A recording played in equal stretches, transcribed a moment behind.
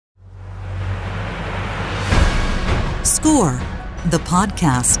Score, the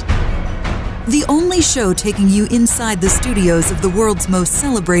podcast. The only show taking you inside the studios of the world's most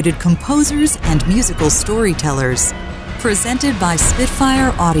celebrated composers and musical storytellers. Presented by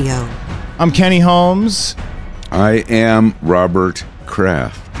Spitfire Audio. I'm Kenny Holmes. I am Robert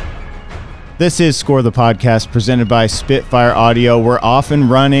Kraft. This is Score the Podcast, presented by Spitfire Audio. We're off and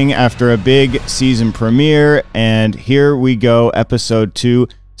running after a big season premiere, and here we go, episode 2.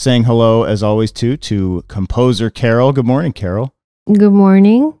 Saying hello, as always, to composer Carol. Good morning, Carol. Good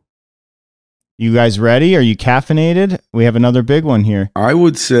morning. You guys ready? Are you caffeinated? We have another big one here. I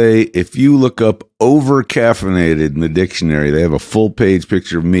would say if you look up over-caffeinated in the dictionary, they have a full-page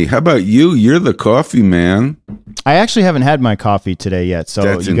picture of me. How about you? You're the coffee man. I actually haven't had my coffee today yet, so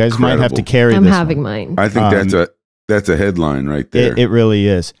That's you guys incredible. might have to carry I'm this having one. mine. I think that's a headline right there. It really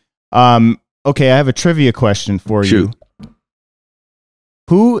is. Okay, I have a trivia question for Shoot. you.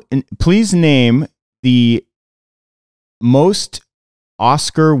 Please name the most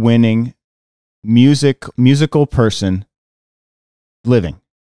Oscar-winning musical person living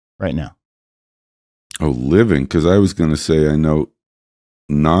right now. Oh, living, because I was going to say I know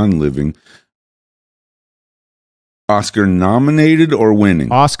non-living. Oscar nominated or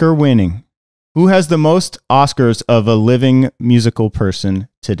winning? Oscar winning. Who has the most Oscars of a living musical person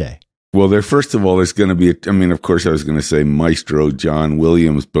today? Well, first of all, there's going to be, of course I was going to say Maestro John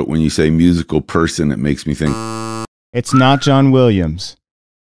Williams, but when you say musical person, it makes me think. It's not John Williams.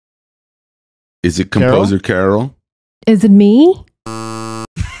 Is it composer Carol? Is it me?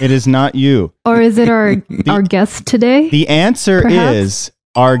 It is not you. Or is it our guest today? The answer Perhaps? is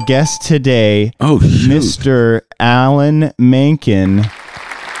our guest today, Oh, shoot. Mr. Alan Menken,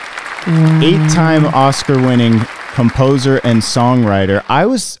 8-time Oscar-winning composer and songwriter.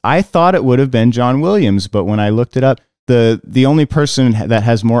 I thought it would have been John Williams, but when I looked it up, the only person that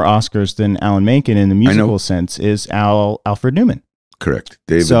has more Oscars than Alan Menken in the musical sense is Alfred Newman. Correct.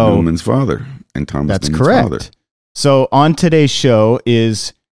 David Newman's father and Thomas That's Newman's correct. father. So on today's show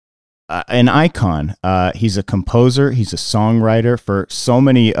is an icon. He's a composer. He's a songwriter for so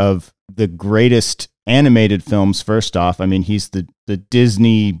many of the greatest animated films. First off, he's the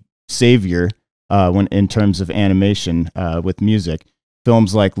Disney savior when in terms of animation with music.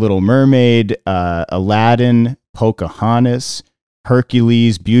 Films like Little Mermaid, Aladdin, Pocahontas,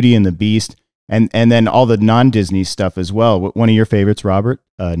 Hercules, Beauty and the Beast, and then all the non-Disney stuff as well. One of your favorites, Robert?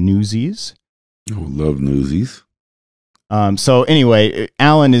 Newsies? Oh, love Newsies. So anyway,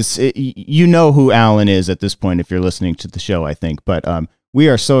 Alan is, you know who Alan is at this point if you're listening to the show, I think. But we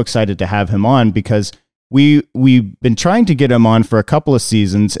are so excited to have him on because we've been trying to get him on for a couple of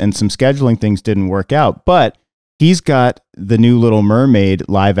seasons and some scheduling things didn't work out. But he's got the new Little Mermaid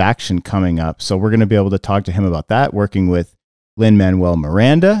live action coming up. So we're going to be able to talk to him about that, working with lin-manuel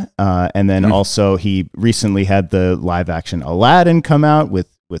Miranda. And then also he recently had the live action Aladdin come out with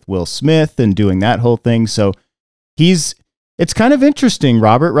Will Smith and doing that whole thing. So it's kind of interesting,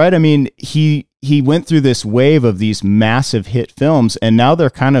 Robert, right? He went through this wave of these massive hit films, and now they're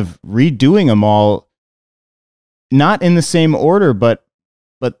kind of redoing them all, not in the same order, but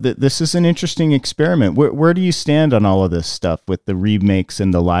this is an interesting experiment. Where do you stand on all of this stuff with the remakes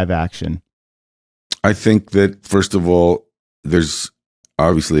and the live action? I think that, first of all, there's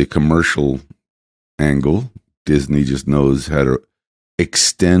obviously a commercial angle. Disney just knows how to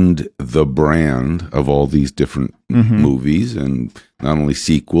extend the brand of all these different movies, and not only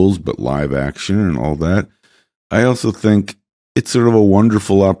sequels but live action and all that. I also think it's sort of a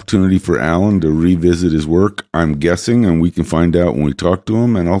wonderful opportunity for Alan to revisit his work, I'm guessing, and we can find out when we talk to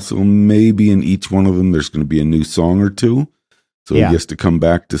him. And also maybe in each one of them there's going to be a new song or two, so he gets to come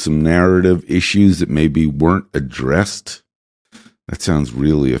back to some narrative issues that maybe weren't addressed. That sounds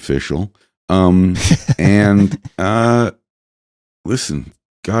really official. Listen,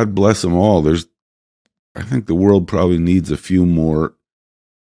 God bless them all. I think the world probably needs a few more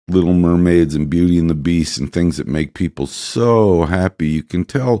Little Mermaids and Beauty and the Beast and things that make people so happy. You can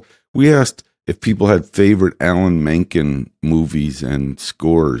tell. We asked if people had favorite Alan Menken movies and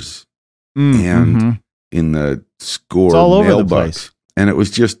scores, and in the score it's all mailbox, over the place. And it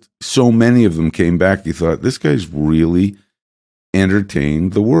was just so many of them came back. You thought, this guy's really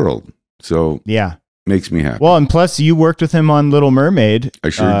entertained the world. So yeah. Makes me happy. Well, and plus you worked with him on Little Mermaid.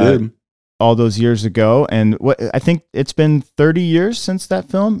 I sure did. All those years ago. And I think it's been 30 years since that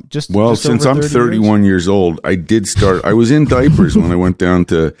film. Since I'm 31 years old, I did start. I was in diapers when I went down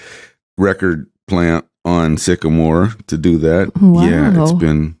to record plant on Sycamore to do that. Wow. Yeah, it's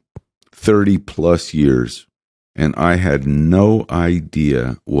been 30 plus years. And I had no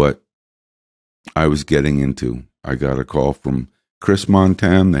idea what I was getting into. I got a call from Chris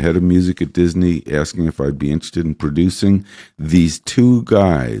Montan, the head of music at Disney, asking if I'd be interested in producing. These two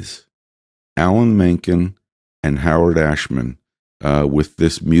guys, Alan Menken and Howard Ashman, with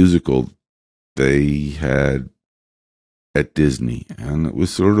this musical they had at Disney. And it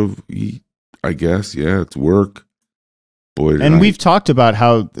was sort of, I guess, yeah, it's work. Boy, and we've talked about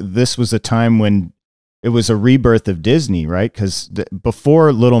how this was a time when it was a rebirth of Disney, right? Because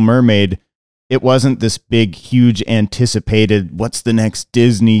before Little Mermaid, it wasn't this big, huge anticipated, what's the next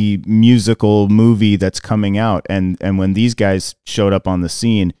Disney musical movie that's coming out? And when these guys showed up on the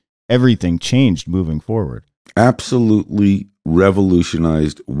scene, everything changed moving forward. Absolutely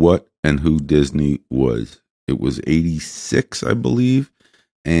revolutionized what and who Disney was. It was 86, I believe.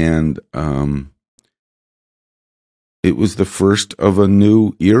 And it was the first of a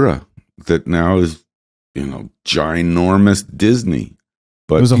new era that now is, ginormous Disney.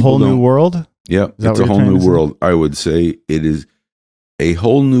 But it was a whole new world? Yeah, it's a whole new world. I would say it is a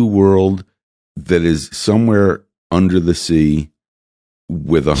whole new world that is somewhere under the sea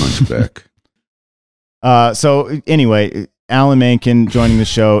with a hunchback. So anyway, Alan Menken joining the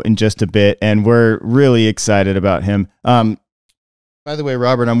show in just a bit, and we're really excited about him. By the way,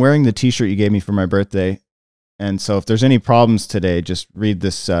 Robert, I'm wearing the t-shirt you gave me for my birthday. And so if there's any problems today, just read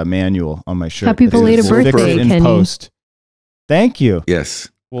this manual on my shirt. Happy belated birthday, fix it in Kenny. Post. Thank you. Yes.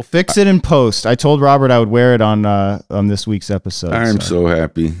 We'll fix it in post. I told Robert I would wear it on this week's episode. I'm so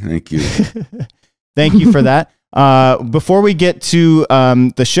happy. Thank you. Thank you for that. Before we get to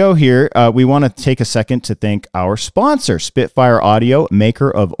the show here, we want to take a second to thank our sponsor, Spitfire Audio,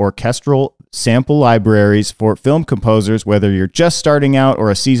 maker of orchestral sample libraries for film composers. Whether you're just starting out or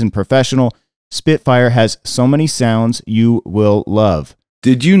a seasoned professional, Spitfire has so many sounds you will love.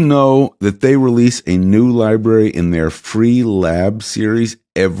 Did you know that they release a new library in their free lab series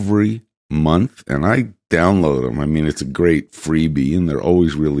every month? And I download them. I mean, it's a great freebie, and they're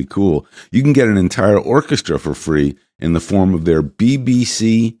always really cool. You can get an entire orchestra for free in the form of their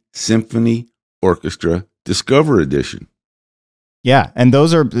BBC Symphony Orchestra Discover Edition. Yeah, and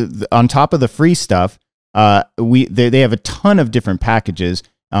those are on top of the free stuff. They have a ton of different packages.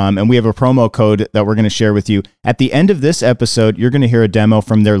 And we have a promo code that we're going to share with you. At the end of this episode, you're going to hear a demo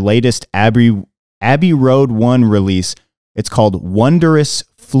from their latest Abbey Road 1 release. It's called Wondrous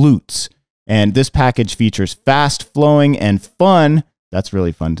Flutes. And this package features fast flowing and fun. That's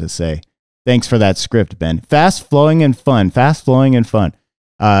really fun to say. Thanks for that script, Ben. Fast flowing and fun.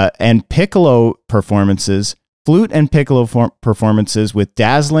 And piccolo performances, flute and piccolo performances with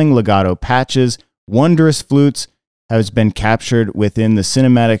dazzling legato patches. Wondrous Flutes has been captured within the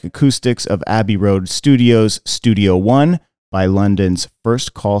cinematic acoustics of Abbey Road Studios' Studio One by London's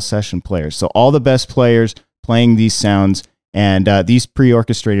First Call session players. So all the best players playing these sounds, and these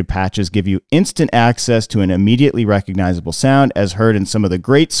pre-orchestrated patches give you instant access to an immediately recognizable sound, as heard in some of the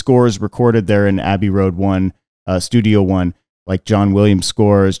great scores recorded there in Abbey Road 1, Studio One, like John Williams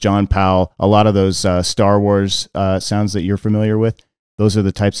scores, John Powell, a lot of those Star Wars sounds that you're familiar with. Those are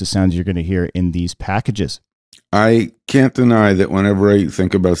the types of sounds you're going to hear in these packages. I can't deny that whenever I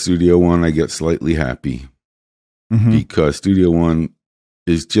think about Studio One, I get slightly happy because Studio One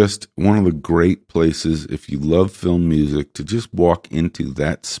is just one of the great places, if you love film music, to just walk into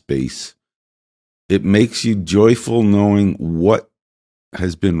that space. It makes you joyful knowing what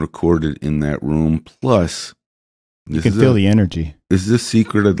has been recorded in that room. Plus, you can feel the energy. This is a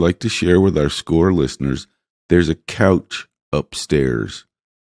secret I'd like to share with our score listeners. There's a couch upstairs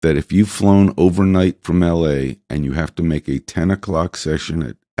that if you've flown overnight from LA and you have to make a 10 o'clock session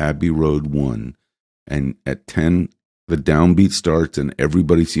at Abbey Road 1, and at 10, the downbeat starts and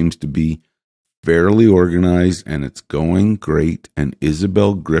everybody seems to be fairly organized and it's going great. And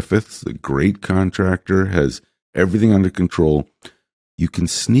Isabel Griffiths, the great contractor, has everything under control. You can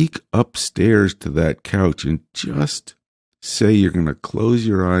sneak upstairs to that couch and just say you're going to close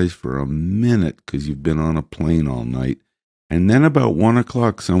your eyes for a minute because you've been on a plane all night. And then about 1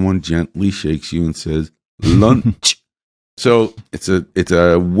 o'clock, someone gently shakes you and says, lunch. So it's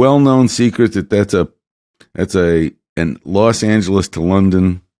a well-known secret that's an Los Angeles to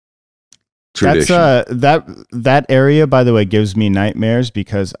London tradition. That area, by the way, gives me nightmares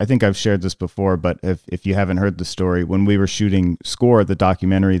because I think I've shared this before, but if you haven't heard the story, when we were shooting Score, the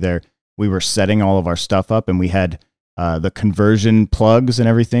documentary there, we were setting all of our stuff up and we had the conversion plugs and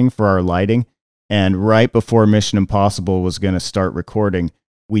everything for our lighting. And right before Mission Impossible was going to start recording,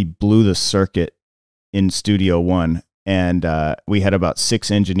 we blew the circuit in Studio One. And we had about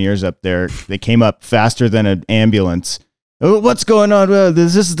 6 engineers up there. They came up faster than an ambulance. Oh, what's going on?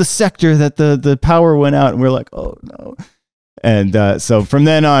 This is the sector that the power went out. And we're like, oh, no. And so from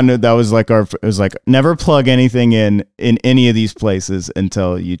then on, that was like it was like never plug anything in any of these places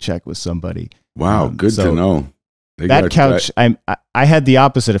until you check with somebody. Wow, good to know. That couch, I had the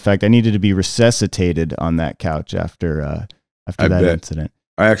opposite effect. I needed to be resuscitated on that couch after that incident.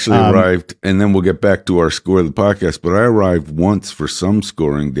 I actually arrived, and then we'll get back to our score of the podcast, but I arrived once for some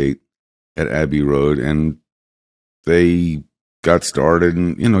scoring date at Abbey Road, and they got started,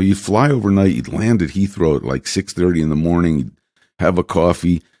 and you'd fly overnight, you'd land at Heathrow at like 6:30 in the morning, you'd have a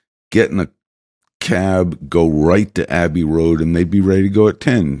coffee, get in a cab, go right to Abbey Road, and they'd be ready to go at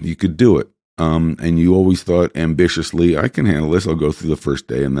 10. You could do it. And you always thought ambitiously, I can handle this. I'll go through the first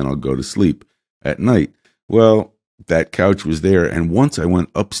day and then I'll go to sleep at night. Well, that couch was there. And once I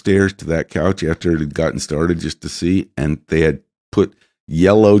went upstairs to that couch after it had gotten started just to see, and they had put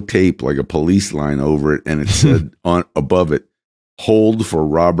yellow tape like a police line over it. And it said above it, "Hold for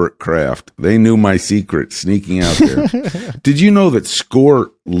Robert Kraft." They knew my secret sneaking out there. Did you know that Score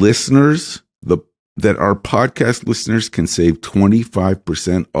listeners, that our podcast listeners can save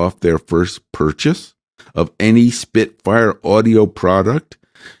 25% off their first purchase of any Spitfire audio product?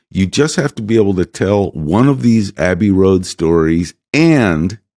 You just have to be able to tell one of these Abbey Road stories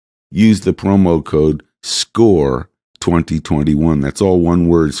and use the promo code SCORE 2021. That's all one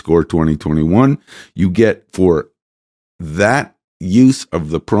word, SCORE 2021. You get for that use of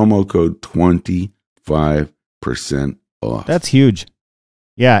the promo code 25% off. That's huge.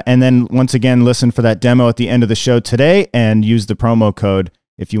 Yeah, and then once again, listen for that demo at the end of the show today and use the promo code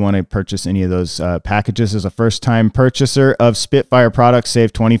if you want to purchase any of those packages. As a first-time purchaser of Spitfire products,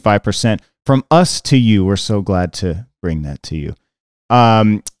 save 25% from us to you. We're so glad to bring that to you.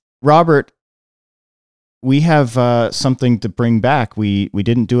 Robert, we have something to bring back. We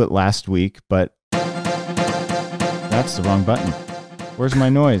didn't do it last week, but that's the wrong button. Where's my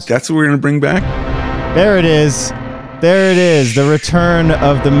noise? That's what we're going to bring back? There it is. There it is, the return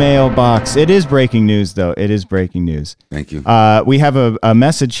of the mailbox. It is breaking news, though. It is breaking news. Thank you. We have a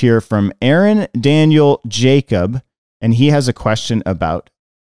message here from Aaron Daniel Jacob, and he has a question about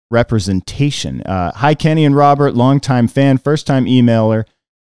representation. Hi, Kenny and Robert, longtime fan, first-time emailer.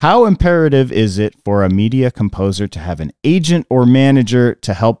 How imperative is it for a media composer to have an agent or manager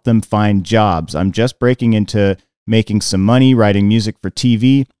to help them find jobs? I'm just breaking into making some money writing music for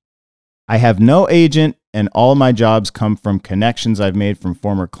TV. I have no agent, and all my jobs come from connections I've made from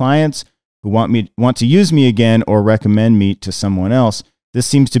former clients who want to use me again or recommend me to someone else. This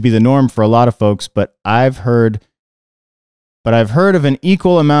seems to be the norm for a lot of folks, but I've heard of an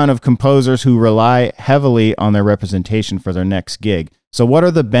equal amount of composers who rely heavily on their representation for their next gig. So what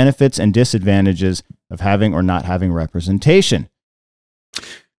are the benefits and disadvantages of having or not having representation?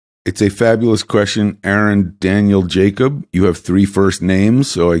 It's a fabulous question, Aaron Daniel Jacob. You have 3 first names,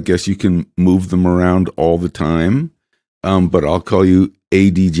 so I guess you can move them around all the time. But I'll call you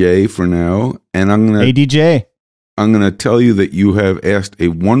ADJ for now. And I'm going to tell you that you have asked a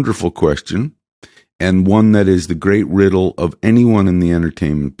wonderful question, and one that is the great riddle of anyone in the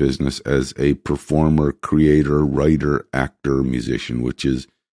entertainment business as a performer, creator, writer, actor, musician, which is,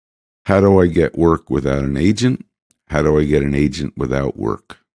 how do I get work without an agent? How do I get an agent without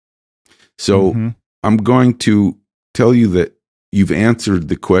work? So I'm going to tell you that you've answered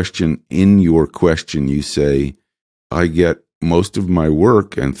the question in your question. You say, I get most of my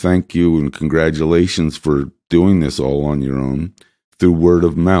work, and thank you and congratulations for doing this all on your own, through word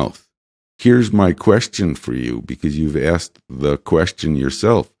of mouth. Here's my question for you, because you've asked the question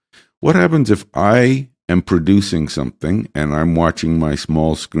yourself. What happens if I am producing something and I'm watching my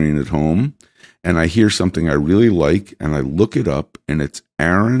small screen at home and I hear something I really like and I look it up and it's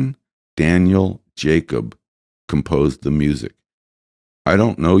Aaron Daniel Jacob composed the music? I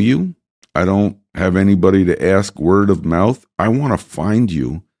don't know you. I don't have anybody to ask word of mouth. I want to find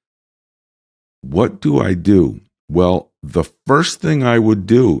you. What do I do? Well, the first thing I would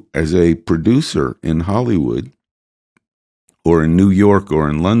do as a producer in Hollywood or in New York or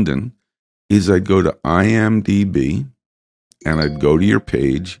in London is I'd go to IMDb and I'd go to your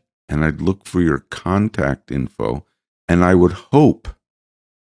page and I'd look for your contact info, and I would hope,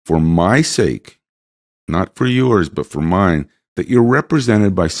 for my sake, not for yours, but for mine, that you're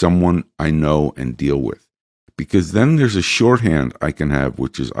represented by someone I know and deal with. Because then there's a shorthand I can have,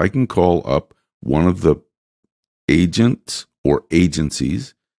 which is I can call up one of the agents or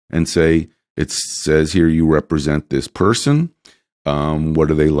agencies and say, it says here you represent this person. What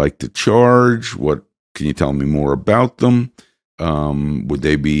do they like to charge? What can you tell me more about them? Would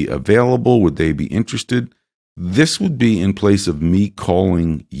they be available? Would they be interested? This would be in place of me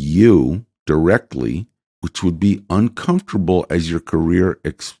calling you directly, which would be uncomfortable as your career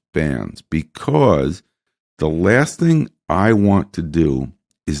expands, because the last thing I want to do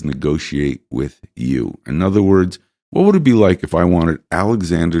is negotiate with you. In other words, what would it be like if I wanted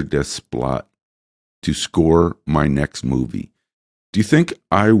Alexander Desplat to score my next movie? Do you think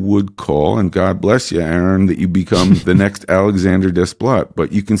I would call, and God bless you, Aaron, that you become the next Alexander Desplat?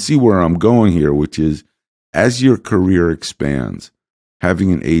 But you can see where I'm going here, which is as your career expands,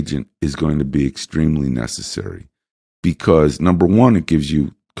 having an agent is going to be extremely necessary because, number one, it gives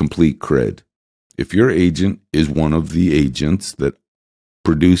you complete cred. If your agent is one of the agents that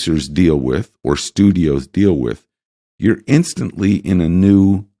producers deal with or studios deal with, you're instantly in a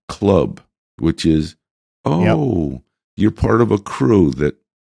new club, which is, you're part of a crew that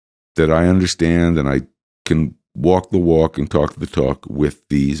I understand, and I can walk the walk and talk the talk with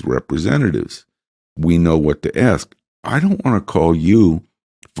these representatives. We know what to ask. I don't want to call you.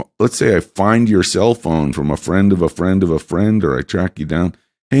 Let's say I find your cell phone from a friend of a friend of a friend, or I track you down.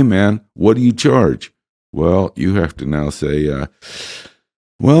 Hey, man, what do you charge? Well, you have to now say, I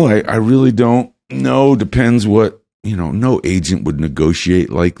really don't know. Depends what. No agent would negotiate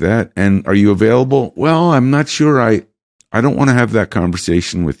like that. And are you available? Well, I'm not sure. I don't want to have that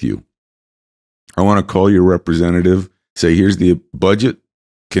conversation with you. I want to call your representative, say, here's the budget.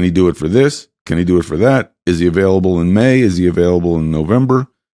 Can he do it for this? Can he do it for that? Is he available in May? Is he available in November?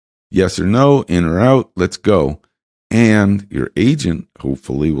 Yes or no, in or out? Let's go. And your agent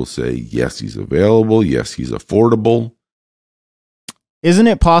hopefully will say, yes, he's available. Yes, he's affordable. Isn't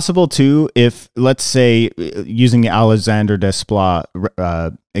it possible too, if, let's say, using the Alexander Desplat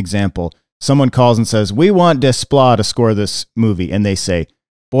example, someone calls and says, we want Desplat to score this movie, and they say,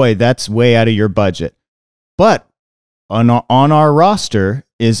 boy, that's way out of your budget. But on our roster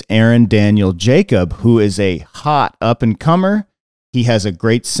is Aaron Daniel Jacob, who is a hot up-and-comer. He has a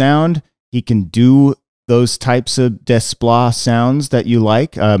great sound. He can do those types of Desplat sounds that you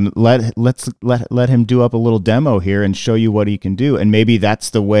like. Let him do up a little demo here and show you what he can do. And maybe that's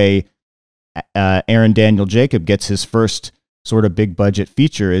the way Aaron Daniel Jacob gets his first sort of big budget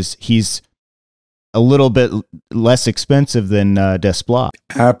feature, is he's a little bit less expensive than Desplat.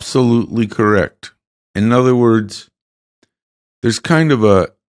 Absolutely correct. In other words, there's kind of a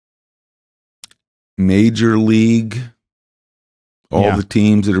major league, the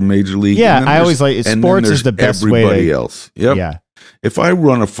teams that are major league. Yeah, I always like sports is the best way. Everybody else. Yep. Yeah. If I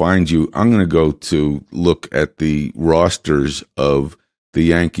want to find you, I'm going to go to look at the rosters of the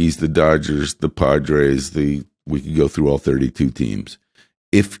Yankees, the Dodgers, the Padres. We could go through all 32 teams.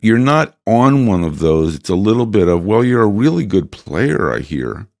 If you're not on one of those, it's a little bit of, well, you're a really good player, I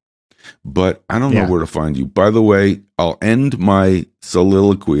hear, but I don't know where to find you. By the way, I'll end my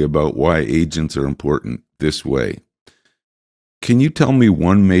soliloquy about why agents are important this way. Can you tell me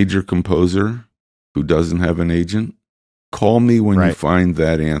one major composer who doesn't have an agent? Call me when you find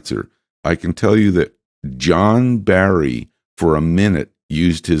that answer. I can tell you that John Barry, for a minute,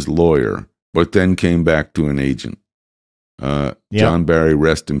 used his lawyer, but then came back to an agent. John Barry,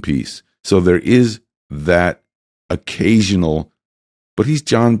 rest in peace. So there is that occasional, but he's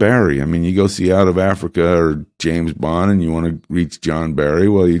John Barry. I mean, you go see Out of Africa or James Bond and you want to reach John Barry,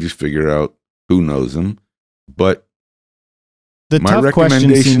 well, you just figure out who knows him. But the tough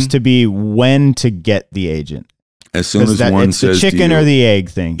question seems to be when to get the agent. As soon as one says, it's the chicken or the egg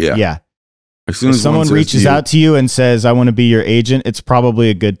thing. Yeah. As soon as someone reaches out to you and says, I want to be your agent, it's probably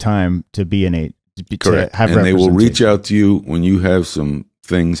a good time to be an agent. Correct. And they will reach out to you when you have some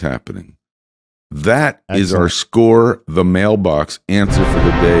things happening. That is our Score the Mailbox answer for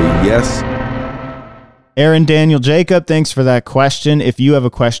the day. Yes. Aaron Daniel Jacob, thanks for that question. If you have a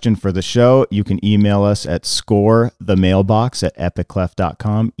question for the show, you can email us at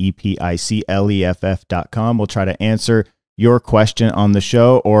scorethemailbox@epicleff.com, EPICLEFF.com. We'll try to answer your question on the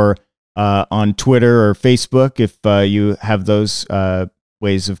show, or on Twitter or Facebook if you have those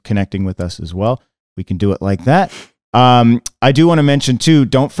ways of connecting with us as well. We can do it like that. I do want to mention too,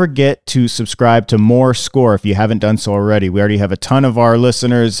 don't forget to subscribe to More Score if you haven't done so already. We already have a ton of our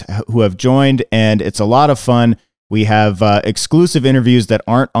listeners who have joined, and it's a lot of fun. We have exclusive interviews that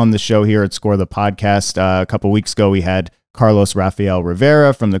aren't on the show here at Score the Podcast. A couple weeks ago, we had Carlos Rafael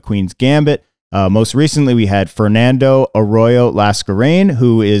Rivera from the Queen's Gambit. Most recently, we had Fernando Arroyo Lascarrain,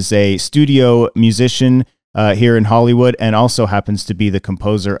 who is a studio musician here in Hollywood and also happens to be the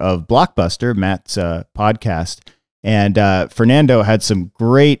composer of Blockbuster, Matt's podcast. And Fernando had some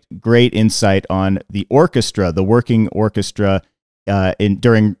great insight on the orchestra, the working orchestra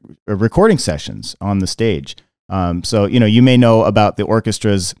during recording sessions on the stage. So, you may know about the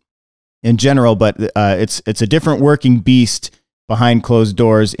orchestras in general, but it's a different working beast behind closed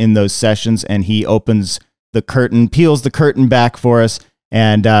doors in those sessions. And he opens the curtain, peels the curtain back for us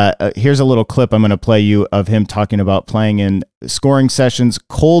And here's a little clip I'm going to play you of him talking about playing in scoring sessions,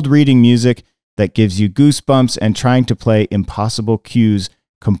 cold reading music that gives you goosebumps, and trying to play impossible cues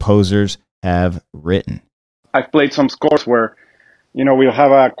composers have written. I've played some scores where, we'll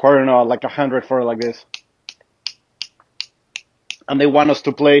have a quarter note, like 100 for like this. And they want us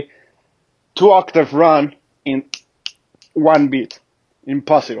to play 2-octave run in one beat.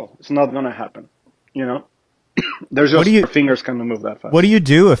 Impossible. It's not going to happen. There's just your fingers can't move that fast. What do you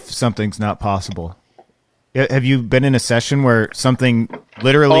do if something's not possible? Have you been in a session where something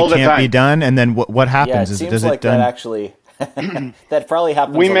literally can't be done, and then what happens? Yeah, it seems like that actually that probably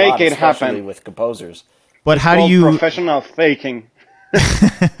happens. We make lot, it especially happen with composers. But how do you professional faking?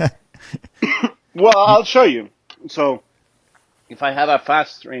 Well, I'll show you. So, if I have a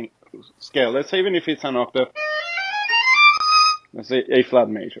fast string scale, let's say even if it's an octave, let's say A flat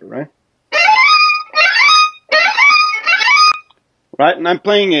major, right? Right, and I'm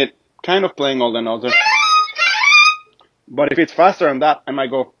playing it, kind of playing all the notes. But if it's faster than that, I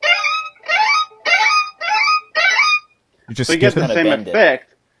might go. So you get the same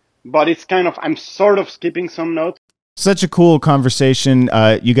effect, but it's kind of, I'm sort of skipping some notes. Such a cool conversation.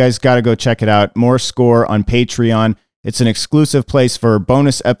 You guys got to go check it out. More Score on Patreon. It's an exclusive place for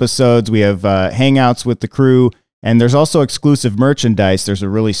bonus episodes. We have hangouts with the crew, and there's also exclusive merchandise. There's a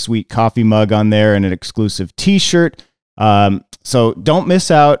really sweet coffee mug on there and an exclusive t-shirt. So don't miss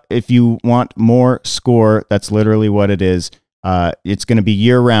out if you want more Score. That's literally what it is. It's going to be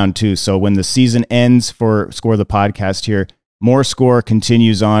year round too. So when the season ends for Score the Podcast here, more Score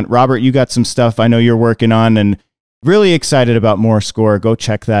continues on. Robert, you got some stuff I know you're working on, and really excited about more Score. Go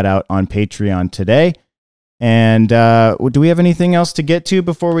check that out on Patreon today. And do we have anything else to get to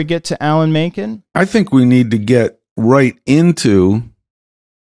before we get to Alan Menken? I think we need to get right into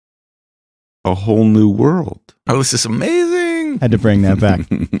a whole new world. Oh, this is amazing. Had to bring that back.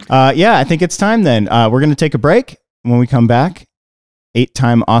 Yeah, I think it's time then. We're going to take a break. When we come back,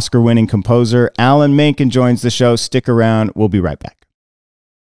 8-time Oscar-winning composer Alan Menken joins the show. Stick around. We'll be right back.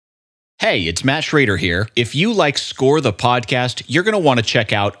 Hey, it's Matt Schrader here. If you like Score the Podcast, you're going to want to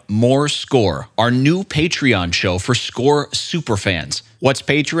check out More Score, our new Patreon show for Score superfans. What's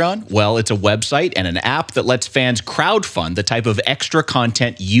Patreon? Well, it's a website and an app that lets fans crowdfund the type of extra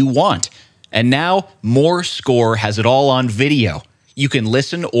content you want. And now, More Score has it all on video. You can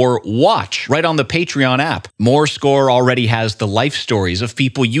listen or watch right on the Patreon app. More Score already has the life stories of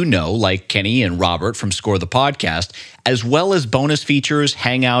people you know, like Kenny and Robert from Score the Podcast, as well as bonus features,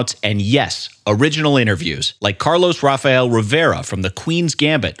 hangouts, and yes, original interviews, like Carlos Rafael Rivera from The Queen's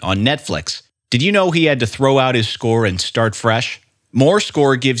Gambit on Netflix. Did you know he had to throw out his score and start fresh? More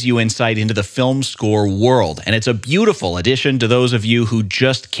Score gives you insight into the film score world, and it's a beautiful addition to those of you who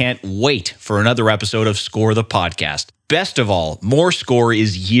just can't wait for another episode of Score the Podcast. Best of all, More Score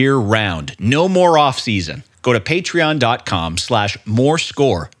is year-round, no more off-season. Go to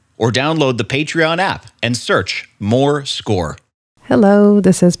patreon.com/morescore or download the Patreon app and search More Score. Hello,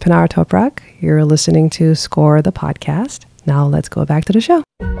 this is Pinar Toprak. You're listening to Score the Podcast. Now let's go back to the show.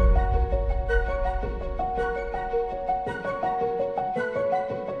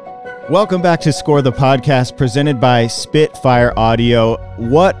 Welcome back to Score the Podcast, presented by Spitfire Audio.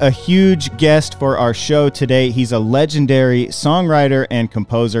 What a huge guest for our show today. He's a legendary songwriter and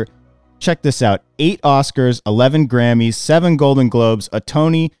composer. Check this out. 8 Oscars, 11 Grammys, 7 Golden Globes, a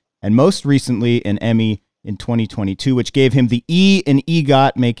Tony, and most recently an Emmy in 2022, which gave him the E in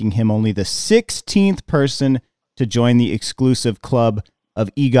EGOT, making him only the 16th person to join the exclusive club of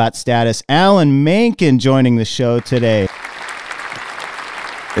EGOT status. Alan Menken joining the show today.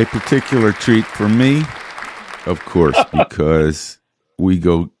 A particular treat for me, of course, because we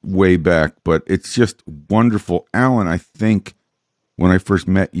go way back, but it's just wonderful. Alan, I think when I first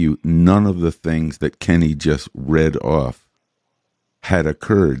met you, none of the things that Kenny just read off had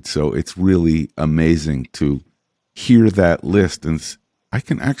occurred. So it's really amazing to hear that list. And I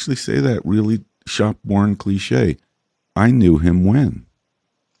can actually say that really shop-worn cliche. I knew him when.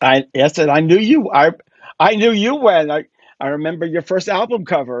 Yes, and I knew you. I knew you when. I remember your first album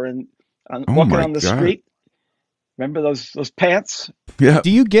cover and walking on the street. Remember those pants? Yeah.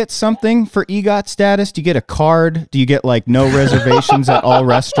 Do you get something for EGOT status? Do you get a card? Do you get like no reservations at all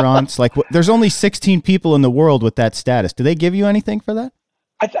restaurants? Like there's only 16 people in the world with that status. Do they give you anything for that?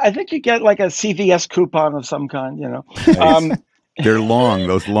 I think you get like a CVS coupon of some kind, you know. Nice. They're long,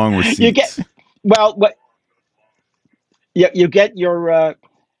 those long receipts. You get you get your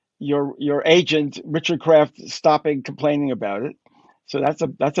agent Richard Kraft stopping complaining about it, so that's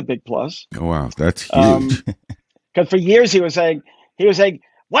a big plus. Oh, wow, that's huge. Because for years he was saying,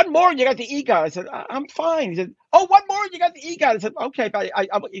 one more, you got the EGOT. I said, I'm fine. He said, oh, one more, you got the EGOT. I said, okay, but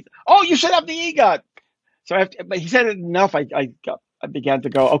oh, you should have the EGOT. So but he said it enough. I began to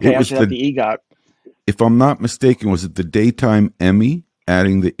go, okay, I should have the EGOT. If I'm not mistaken, was it the daytime Emmy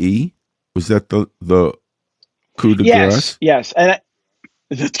adding the E? Was that the coup de grace? Yes. And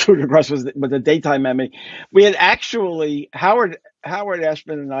the coup de grace was the daytime Emmy. We had actually, Howard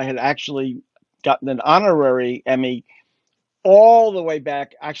Ashman and I had actually gotten an honorary Emmy all the way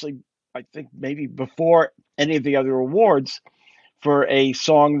back, actually, I think maybe before any of the other awards, for a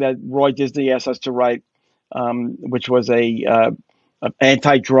song that Roy Disney asked us to write, which was a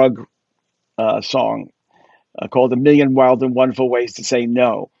anti-drug song called "A Million Wild and Wonderful Ways to Say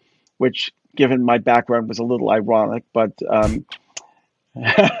No," which, given my background, was a little ironic, but so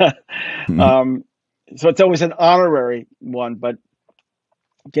it's always an honorary one, but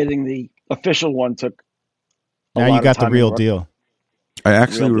getting the official one took now you got the real deal. I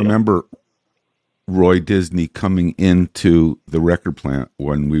actually remember Roy Disney coming into the record plant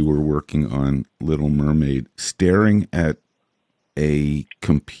when we were working on Little Mermaid, staring at a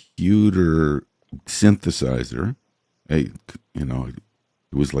computer synthesizer. It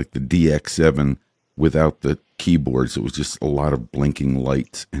was like the DX7 without the keyboards. It was just a lot of blinking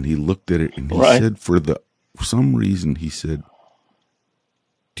lights. And he looked at it and he said, for some reason, he said,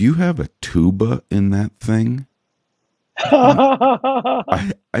 "Do you have a tuba in that thing?"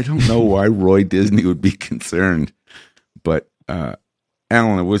 I don't know why Roy Disney would be concerned, but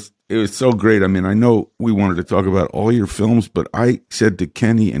Alan, it was so great. I mean, I know we wanted to talk about all your films, but I said to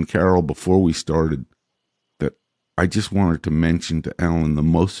Kenny and Carol before we started that I just wanted to mention to Alan the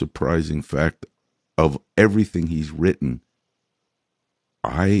most surprising fact of everything he's written.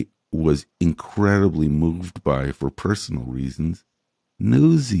 I was incredibly moved by, for personal reasons,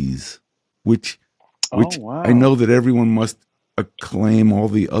 Newsies, which wow. I know that everyone must acclaim all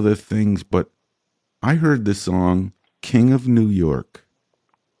the other things, but I heard the song King of New York.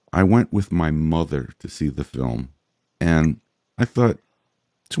 I went with my mother to see the film, and I thought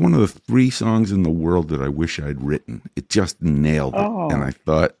it's one of the 3 songs in the world that I wish I'd written. It just nailed it. And I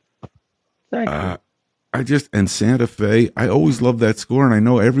thought, thank you. And Santa Fe, I always loved that score, and I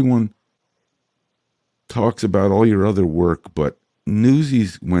know everyone talks about all your other work, but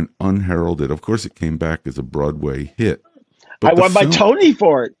Newsies went unheralded. Of course, it came back as a Broadway hit. But I won my Tony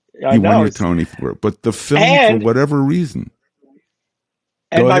for it. You won your Tony for it. But the film, for whatever reason.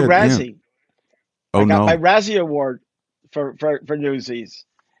 And my Razzie. Oh, I got my Razzie Award for Newsies.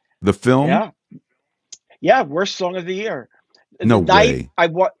 The film? Yeah, worst song of the year. No way. I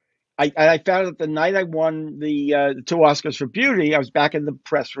found out the night I won the 2 Oscars for Beauty, I was back in the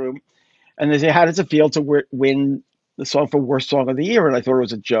press room, and they said, how does it feel to win the song for worst song of the year? And I thought it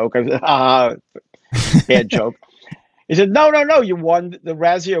was a joke. I said, bad joke. He said, no, you won the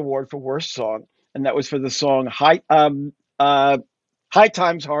Razzie Award for worst song, and that was for the song High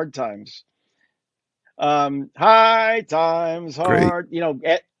Times, Hard Times. High Times, Hard.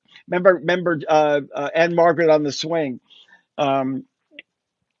 Great. Remember Anne Margaret on the Swing.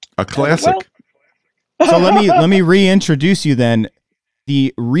 A classic. So let me reintroduce you then.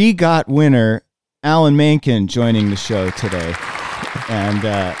 The REGOT winner, Alan Menken, joining the show today. And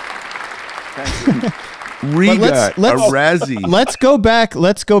REGOT, a Razzie. Let's go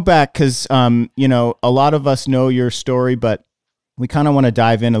back because a lot of us know your story, but we kind of want to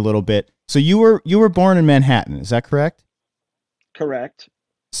dive in a little bit. So you were born in Manhattan, is that correct? Correct.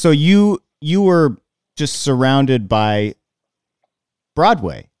 So you were just surrounded by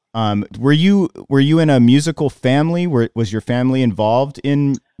Broadway. Were you in a musical family? Was your family involved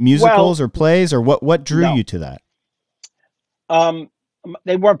in musicals or plays, or what drew you to that?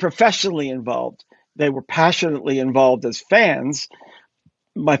 They weren't professionally involved. They were passionately involved as fans.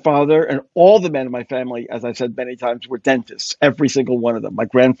 My father and all the men in my family, as I've said many times, were dentists. Every single one of them. My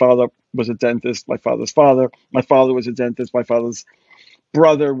grandfather was a dentist. My father's father. My father was a dentist. My father's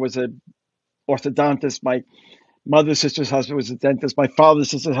brother was an orthodontist. My mother's sister's husband was a dentist. My father's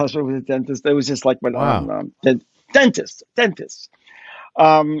sister's husband was a dentist. It was just like went on and on. Dentists.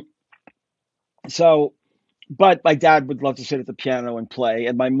 But my dad would love to sit at the piano and play,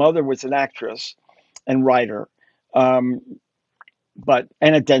 and my mother was an actress and writer, and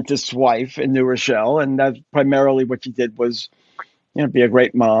a dentist's wife in New Rochelle, and that's primarily what she did was, be a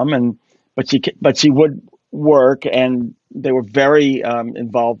great mom, but she would work, and they were very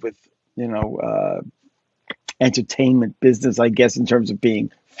involved with entertainment business, I guess, in terms of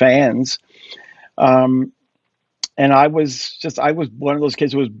being fans. And I was one of those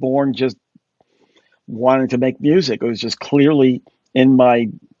kids who was born just wanting to make music. It was just clearly in my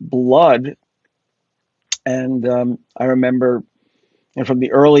blood. And I remember and from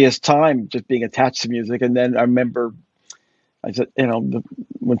the earliest time, just being attached to music. And then I remember, I said,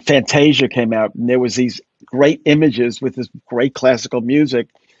 when Fantasia came out, and there was these great images with this great classical music.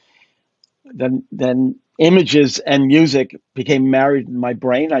 Then images and music became married in my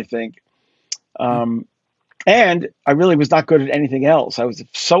brain, I think. And I really was not good at anything else. I was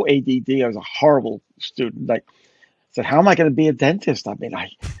so ADD. I was a horrible student. I said, how am I going to be a dentist? I mean, I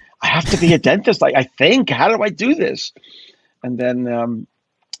have to be a dentist. I think, how do I do this? And then,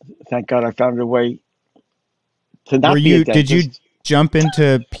 thank God I found a way to not be a dentist. Did you jump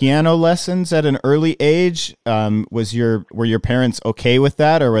into piano lessons at an early age? Were your parents okay with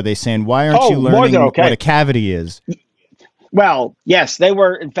that, or were they saying, why aren't you learning what a cavity is? Well, yes, they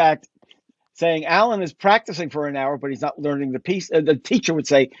were, in fact, saying Alan is practicing for an hour, but he's not learning the piece. The teacher would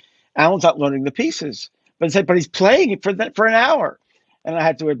say, Alan's not learning the pieces, but he's playing it for an hour. And I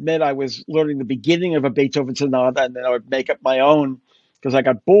had to admit I was learning the beginning of a Beethoven sonata, and then I would make up my own because I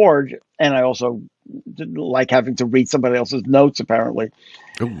got bored, and I also didn't like having to read somebody else's notes, apparently.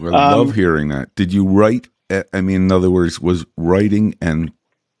 Oh, I love hearing that. Did you write? I mean, in other words, was writing and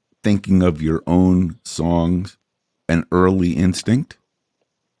thinking of your own songs an early instinct?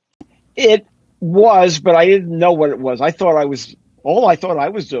 It was, but I didn't know what it was. All I thought I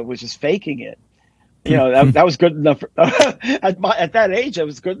was doing was just faking it. That was good enough. At that age, it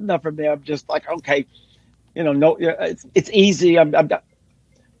was good enough for me. I'm just like, okay, no, it's easy. I'm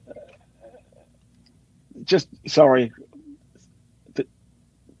just sorry.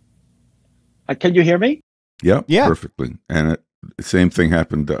 Can you hear me? Yeah, perfectly. And the same thing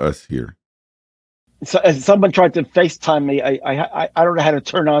happened to us here. So, someone tried to FaceTime me. I don't know how to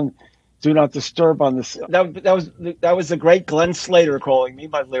turn on Do Not Disturb on this. That was the great Glenn Slater calling me,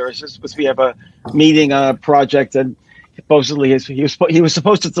 my lyricist, because we have a meeting on a project, and supposedly he was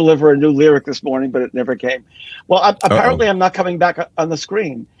supposed to deliver a new lyric this morning, but it never came. Well, apparently I'm not coming back on the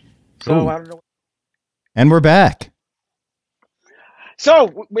screen, so I don't know. And we're back.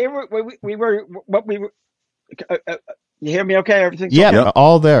 So we were. You hear me? Okay, everything's okay?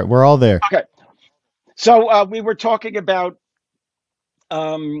 All there. We're all there. Okay. So we were talking about,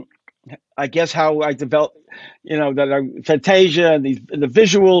 I guess, how I developed, that Fantasia and the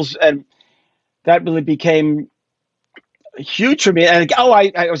visuals, and that really became huge for me. And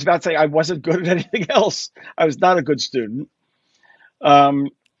I was about to say I wasn't good at anything else. I was not a good student.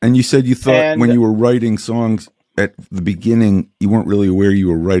 And you said you thought when you were writing songs at the beginning, you weren't really aware you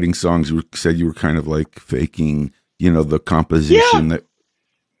were writing songs. You said you were kind of like faking, the composition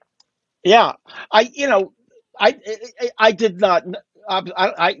Yeah, I did not.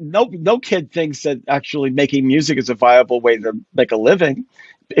 No kid thinks that actually making music is a viable way to make a living.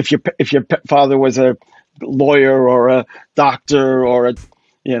 If your father was a lawyer or a doctor or a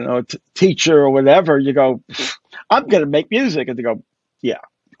teacher or whatever, you go, I'm going to make music, and they go, yeah,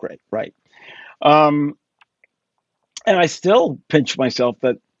 great, right. And I still pinch myself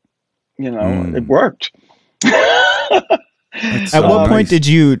that it worked. At what point did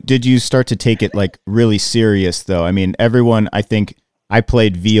you start to take it like really serious though? I mean, I think I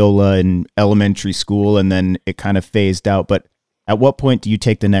played viola in elementary school and then it kind of phased out, but at what point do you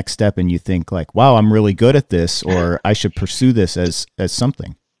take the next step and you think like, wow, I'm really good at this, or I should pursue this as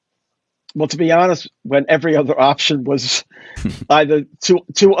something? Well, to be honest, when every other option was either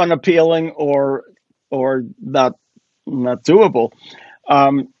too unappealing or not doable,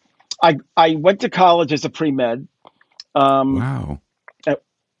 I went to college as a pre-med. Wow.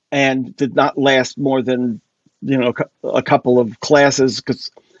 And did not last more than, a couple of classes, because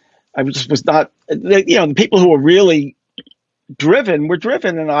I just was not, the people who were really driven were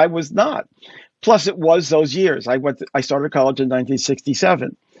driven and I was not. Plus it was those years. I started college in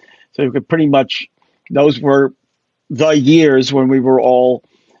 1967. So you could pretty much, those were the years when we were all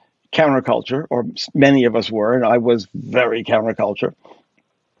counterculture, or many of us were, and I was very counterculture.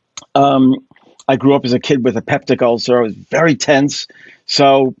 I grew up as a kid with a peptic ulcer. I was very tense.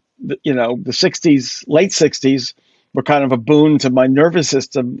 So, the 60s, late 60s were kind of a boon to my nervous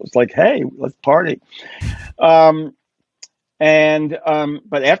system. It was like, hey, let's party. But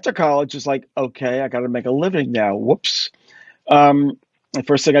after college, it's like, okay, I got to make a living now. Whoops. The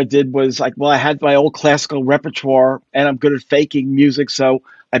first thing I did was like, well, I had my old classical repertoire and I'm good at faking music. So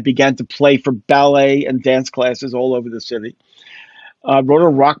I began to play for ballet and dance classes all over the city. Wrote a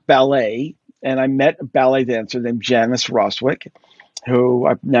rock ballet. And I met a ballet dancer named Janice Roswick, who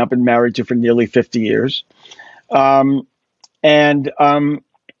I've now been married to for nearly 50 years. I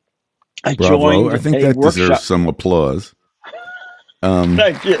Bravo. joined I think a that workshop. deserves some applause.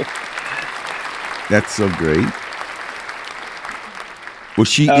 Thank you. That's so great. Was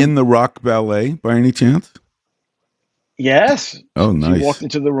she in the rock ballet by any chance? Yes. Oh, nice. She walked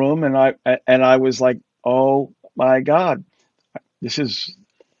into the room, and I was like, oh my God, it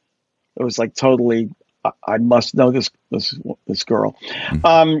was like totally. I must know this girl.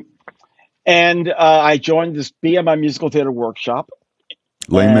 And I joined this BMI musical theater workshop.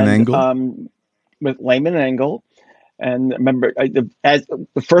 Lehman Engel? With Lehman Engel. And remember, as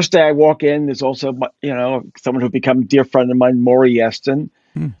the first day I walk in, there's also, someone who became a dear friend of mine, Maury Yeston,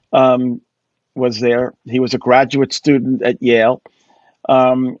 was there. He was a graduate student at Yale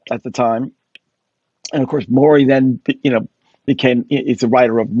at the time. And of course, Maury then, he's the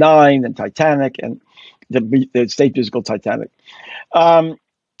writer of Nine and Titanic and the stage musical Titanic. And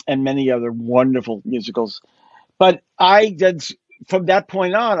many other wonderful musicals. But from that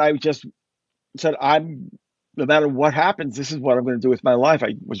point on, I just said, no matter what happens, this is what I'm going to do with my life.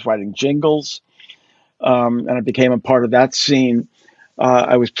 I was writing jingles, and I became a part of that scene.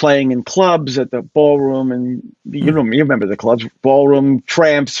 I was playing in clubs at the Ballroom, and you remember the clubs, Ballroom,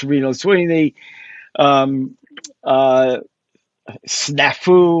 Tramps, Reno Sweeney, Snafu.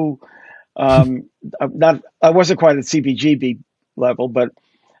 I wasn't quite at CBGB level, but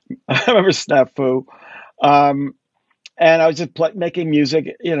I remember Snafu. And I was just making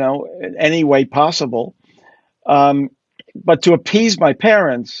music, in any way possible. But to appease my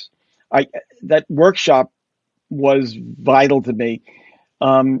parents, that workshop was vital to me.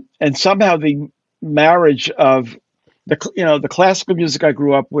 And somehow the marriage of the classical music I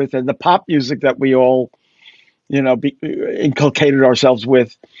grew up with and the pop music that we all, inculcated ourselves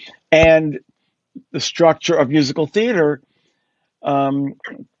with, and the structure of musical theater, and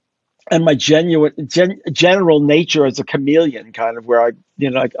my general nature as a chameleon, kind of where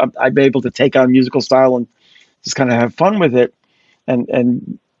I'm able to take on musical style and just kind of have fun with it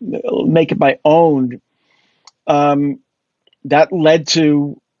and make it my own. That led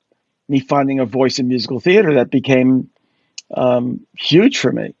to me finding a voice in musical theater that became huge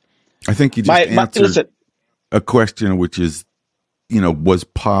for me. I think you just answered a question, which is, was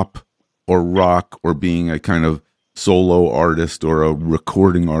pop or rock or being a kind of solo artist or a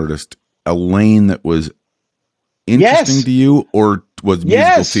recording artist a lane that was interesting to you, or was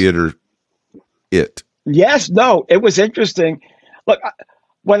musical theater it? Yes, no, it was interesting. Look,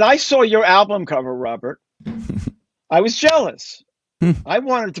 when I saw your album cover, Robert, I was jealous. I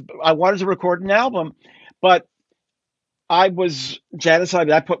wanted to record an album, but Janice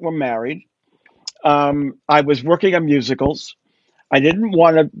and I were married. I was working on musicals. I didn't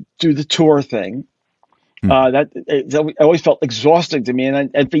want to do the tour thing. It always felt exhausting to me,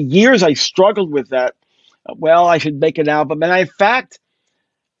 and for years I struggled with that. Well, I should make an album, and I in fact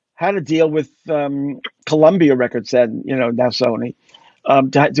had to deal with Columbia Records then, now Sony,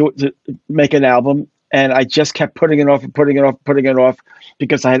 to make an album, and I just kept putting it off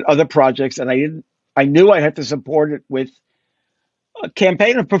because I had other projects, and I knew I had to support it with a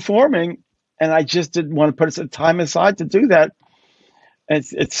campaign of performing, and I just didn't want to put some time aside to do that.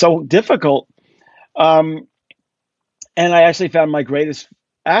 It's so difficult. And I actually found my greatest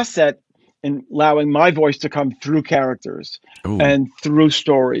asset in allowing my voice to come through characters and through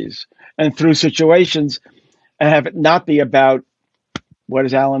stories and through situations, and have it not be about what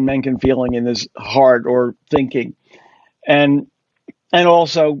is Alan Menken feeling in his heart or thinking. And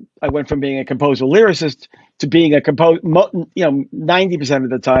also I went from being a composer lyricist to being a composer, 90% of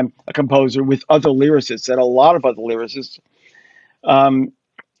the time, a composer with other lyricists and a lot of other lyricists. And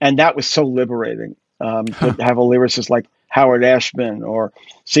that was so liberating. To have a lyricist like Howard Ashman or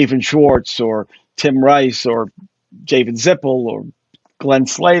Stephen Schwartz or Tim Rice or David Zippel or Glenn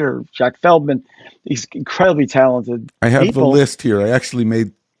Slater, Jack Feldman, these incredibly talented I have people. the list here. I actually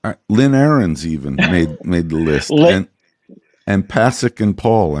made Lynn Ahrens even made the list. And Pasek and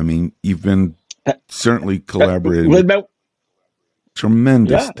Paul. I mean, you've been certainly collaborating with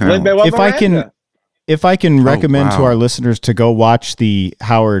tremendous talent. If I can recommend to our listeners to go watch the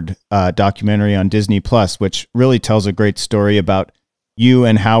Howard documentary on Disney Plus, which really tells a great story about you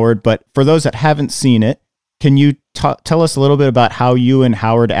and Howard. But for those that haven't seen it, can you tell us a little bit about how you and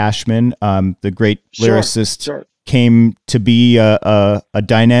Howard Ashman, the great lyricist, came to be a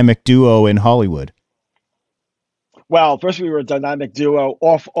dynamic duo in Hollywood? Well, first we were a dynamic duo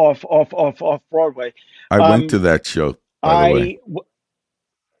off Broadway. I went to that show, by the way.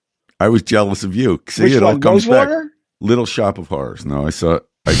 I was jealous of you. See, Which it all one? comes back. Rosewater? Little Shop of Horrors. No, I saw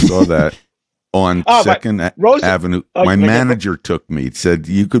that on Second Avenue. My manager took me. Said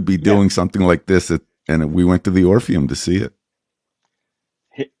you could be doing something like this, and we went to the Orpheum to see it.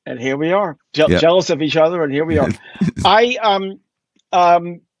 And here we are, jealous of each other, and here we are. I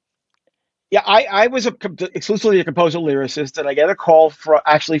was exclusively a composer lyricist, and I get a call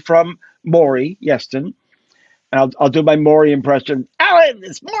from Maury Yeston, And I'll do my Maury impression. Alan,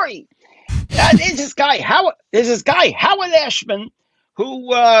 it's Maury. There's this guy Howard Ashman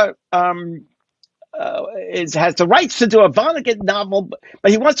who has the rights to do a Vonnegut novel,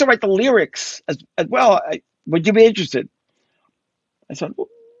 but he wants to write the lyrics as well. Would you be interested? I said, well,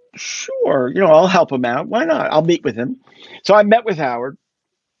 sure. I'll help him out. Why not? I'll meet with him. So I met with Howard.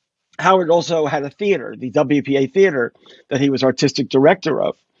 Howard also had a theater, the WPA theater, that he was artistic director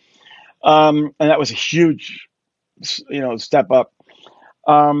of. And that was a huge, step up.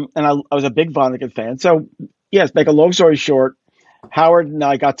 And I was a big Vonnegut fan. So, yes, make a long story short, Howard and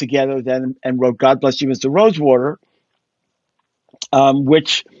I got together then and wrote God Bless You, Mr. Rosewater,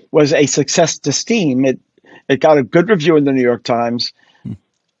 which was a success to steam. It got a good review in the New York Times,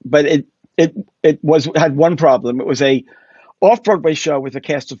 but it had one problem. It was a off-Broadway show with a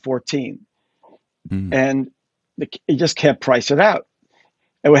cast of 14, and you just can't price it out.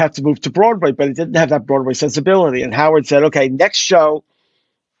 It would have to move to Broadway, but it didn't have that Broadway sensibility. And Howard said, okay, next show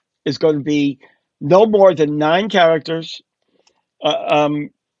is going to be no more than 9 characters, and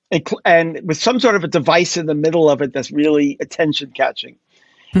with some sort of a device in the middle of it that's really attention-catching.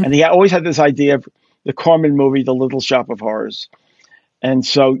 And he always had this idea of the Corman movie, The Little Shop of Horrors. And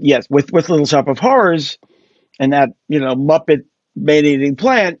so, yes, with Little Shop of Horrors and that, Muppet man-eating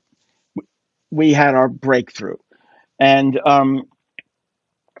plant, we had our breakthrough. And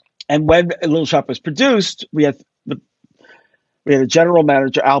when Little Shop was produced, we had a general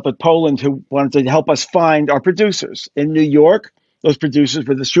manager, Albert Poland, who wanted to help us find our producers. In New York, those producers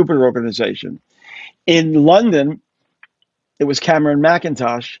were the Schrader organization. In London, it was Cameron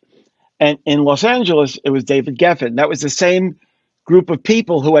McIntosh. And in Los Angeles, it was David Geffen. That was the same group of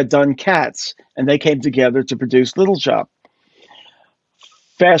people who had done Cats, and they came together to produce Little Shop.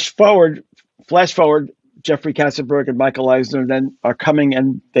 Flash forward, Jeffrey Katzenberg and Michael Eisner then are coming,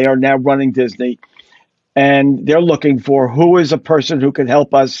 and they are now running Disney. And they're looking for who is a person who can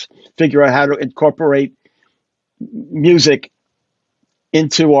help us figure out how to incorporate music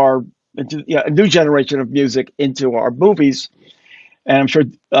into a new generation of music into our movies. And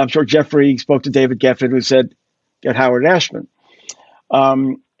I'm sure Jeffrey spoke to David Geffen, who said, get Howard Ashman.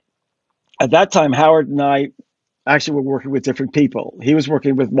 At that time, Howard and I actually were working with different people. He was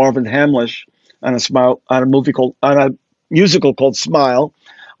working with Marvin Hamlish on a musical called Smile.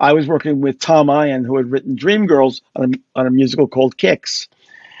 I was working with Tom Ian, who had written Dreamgirls on a musical called Kicks.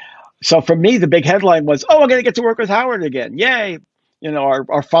 So for me, the big headline was, I'm going to get to work with Howard again. Yay.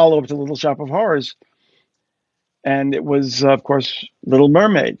 Our follow-up to Little Shop of Horrors. And it was, of course, Little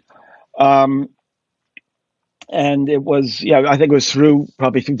Mermaid. And it was, I think it was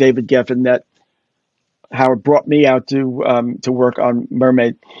probably through David Geffen that Howard brought me out to work on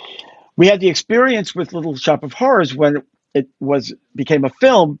Mermaid. We had the experience with Little Shop of Horrors when it became a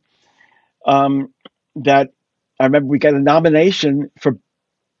film, that I remember we got a nomination for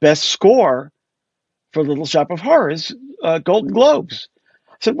Best Score for Little Shop of Horrors, Golden Globes.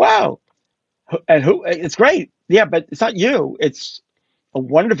 I said, wow. And it's great. Yeah, but it's not you. It's a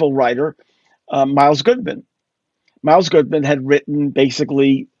wonderful writer, Miles Goodman. Miles Goodman had written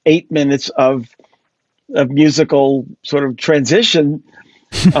basically 8 minutes of musical sort of transition.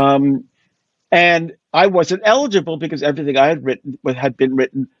 And I wasn't eligible because everything I had written had been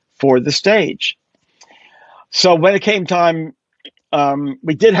written for the stage. So when it came time,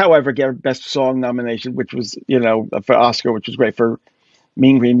 we did, however, get a Best Song nomination, which was, for Oscar, which was great for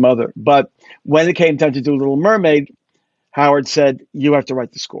Mean Green Mother. But when it came time to do Little Mermaid, Howard said, you have to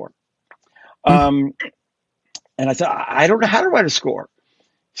write the score. And I said, I don't know how to write a score.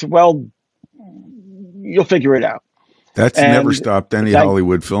 He said, well, you'll figure it out. That's never stopped any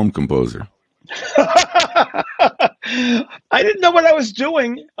Hollywood film composer. I didn't know what I was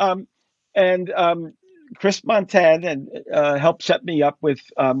doing. And Chris Montan helped set me up with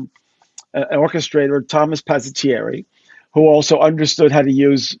an orchestrator, Thomas Pazzatieri, who also understood how to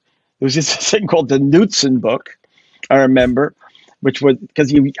use, there was this thing called the Knudsen book, I remember, which was,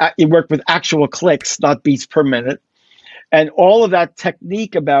 because you worked with actual clicks, not beats per minute. And all of that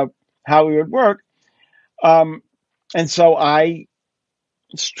technique about how we would work. And so I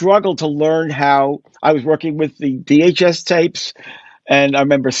struggled to learn how. I was working with the VHS tapes, and I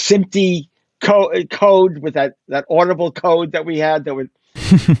remember SMPTE code with that audible code that we had that would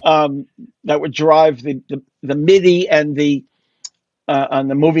drive the MIDI and on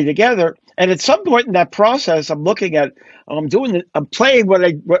the movie together. And at some point in that process, I'm looking at, I'm playing what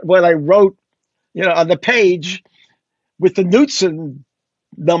I wrote, on the page with the Knudsen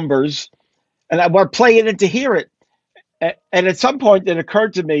numbers, and I want to play it in to hear it. And at some point, it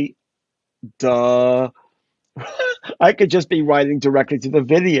occurred to me, duh, I could just be writing directly to the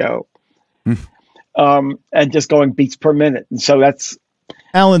video. and just going beats per minute. And so that's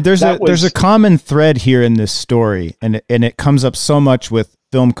Alan. There's a common thread here in this story, and it comes up so much with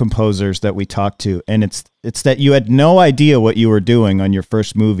film composers that we talk to, and it's that you had no idea what you were doing on your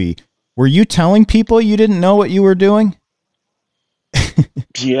first movie. Were you telling people you didn't know what you were doing?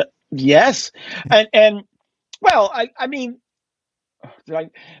 Yeah, yes, and well, I mean,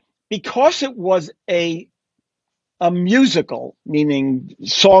 because it was a musical, meaning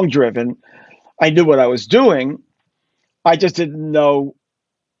song driven, I knew what I was doing. I just didn't know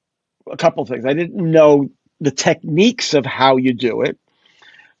a couple things. I didn't know the techniques of how you do it.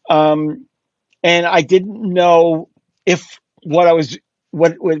 And I didn't know if what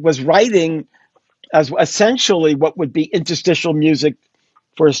was writing as essentially what would be interstitial music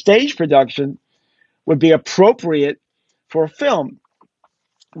for a stage production would be appropriate for a film.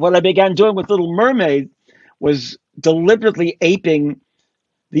 What I began doing with Little Mermaid was deliberately aping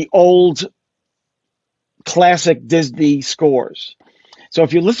the old classic Disney scores. So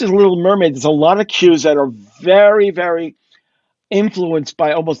if you listen to Little Mermaid, there's a lot of cues that are very, very influenced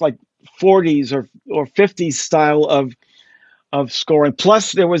by almost like 40s or 50s style of scoring.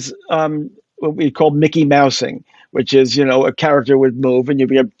 Plus there was what we call Mickey Mousing, which is, a character would move and you'd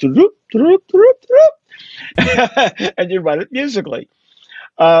be able to and you write it musically.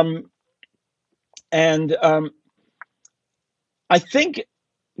 I think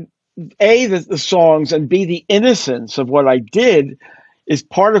the songs, and B, the innocence of what I did is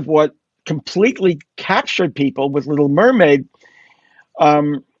part of what completely captured people with Little Mermaid.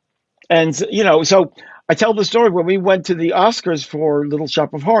 So I tell the story when we went to the Oscars for Little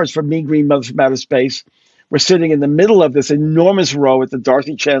Shop of Horrors for Mean Green Mother from Outer Space. We're sitting in the middle of this enormous row at the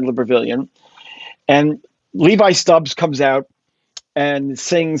Dorothy Chandler Pavilion, and Levi Stubbs comes out and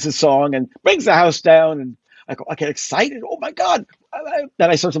sings a song and brings the house down, and I get excited. Oh my God. Then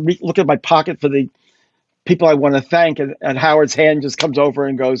I start to look at my pocket for the people I want to thank, and Howard's hand just comes over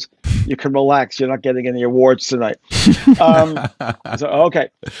and goes, "You can relax. You're not getting any awards tonight." So, okay.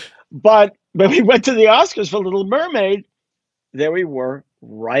 But when we went to the Oscars for Little Mermaid, there we were,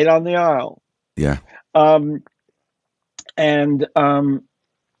 right on the aisle. Yeah.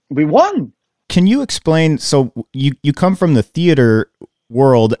 We won. Can you explain, so you come from the theater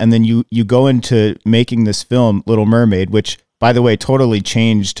world, and then you go into making this film, Little Mermaid, which, by the way, totally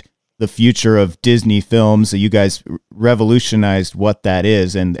changed the future of Disney films. You guys revolutionized what that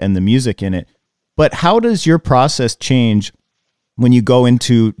is and the music in it. But how does your process change when you go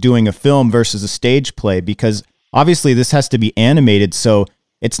into doing a film versus a stage play? Because obviously this has to be animated, so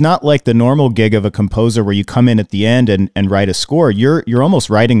it's not like the normal gig of a composer where you come in at the end and write a score. You're almost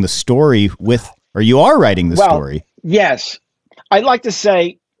writing the story you are writing the story. Yes. I'd like to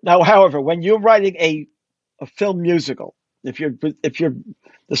say, now, however, when you're writing a film musical, if you're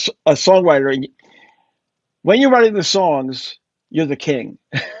a songwriter, when you're writing the songs, you're the king.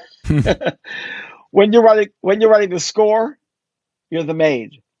 When you're writing the score, you're the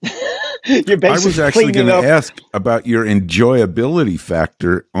maid. You're basically. I was actually going to ask about your enjoyability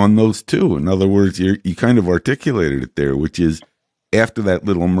factor on those two. In other words, you kind of articulated it there, which is after that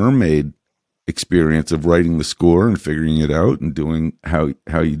Little Mermaid experience of writing the score and figuring it out and doing how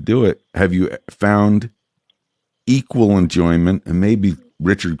you do it, have you found equal enjoyment? And maybe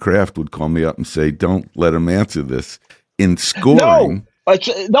Richard Kraft would call me up and say, "Don't let him answer this," in scoring. No,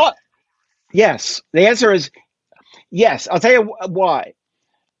 it's not. Yes, the answer is yes. I'll tell you why.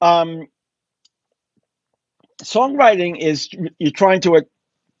 Songwriting is you're trying to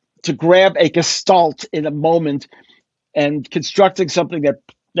grab a gestalt in a moment and constructing something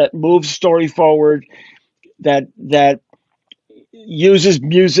that moves story forward, that uses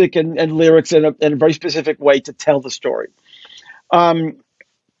music and lyrics in a very specific way to tell the story. And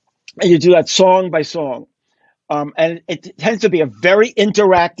you do that song by song. And it tends to be a very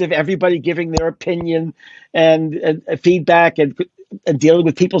interactive, everybody giving their opinion and feedback and dealing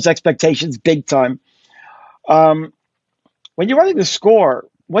with people's expectations big time. When you're writing the score,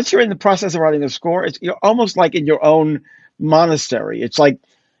 once you're in the process of writing the score, you're almost like in your own monastery. It's like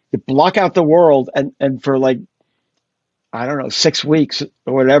you block out the world and for 6 weeks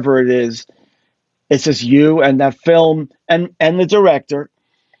or whatever it is, it's just you and that film and the director,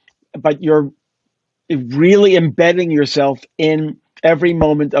 but you're really embedding yourself in every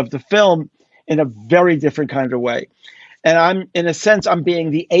moment of the film in a very different kind of way. And I'm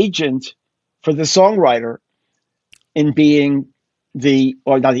being the agent for the songwriter in being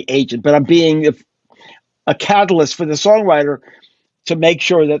not the agent, but I'm being a catalyst for the songwriter to make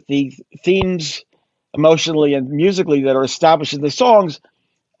sure that the themes emotionally and musically that are established in the songs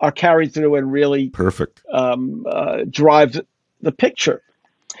are carried through and really perfect drive the picture.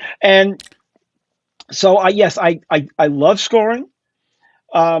 And So I love scoring.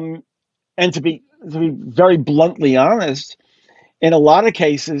 And to be very bluntly honest, in a lot of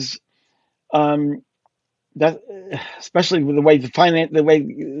cases, that especially with the way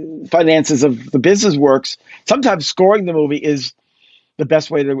finances of the business works, sometimes scoring the movie is the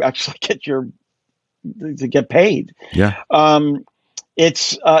best way to actually get paid. Yeah.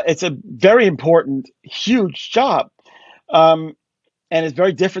 It's a very important, huge job, and it's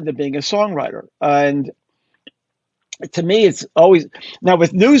very different than being a songwriter. And to me, it's always now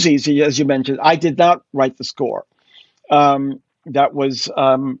with Newsies, as you mentioned, I did not write the score. That was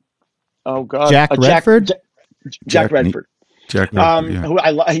oh god, Jack Redford. Jack Redford. Jack Redford, yeah. Who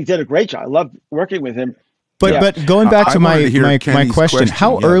he did a great job. I loved working with him. But going back to my question,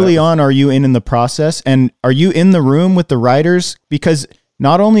 how early on are you in the process, and are you in the room with the writers? Because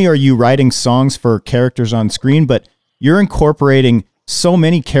not only are you writing songs for characters on screen, but you're incorporating so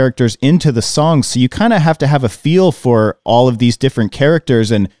many characters into the songs, so you kind of have to have a feel for all of these different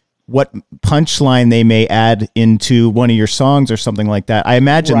characters and what punchline they may add into one of your songs or something like that. I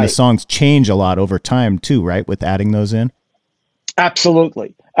imagine the songs change a lot over time too, right? With adding those in.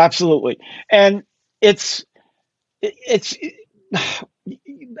 Absolutely. And it's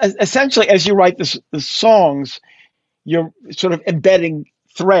essentially, as you write the songs, you're sort of embedding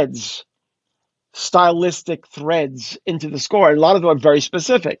threads, stylistic threads into the score. And a lot of them are very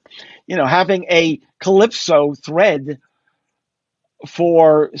specific. Having a calypso thread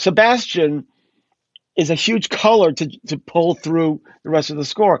for Sebastian is a huge color to pull through the rest of the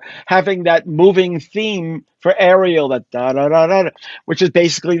score. Having that moving theme for Ariel, that da da da da, which is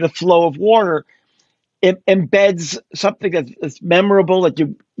basically the flow of water, it embeds something that's memorable that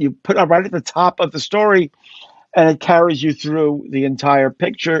you put right at the top of the story, and it carries you through the entire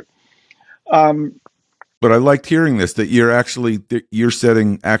picture. But I liked hearing this, that you're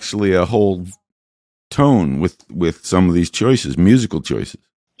setting actually a whole tone with some of these choices, musical choices.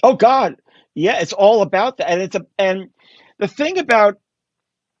 Oh God, yeah, it's all about that, and the thing about,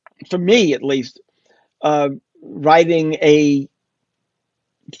 for me at least, writing a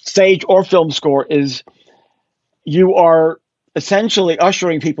stage or film score is you are essentially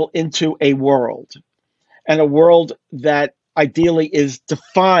ushering people into a world, and a world that ideally is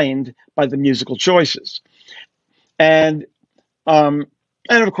defined by the musical choices, and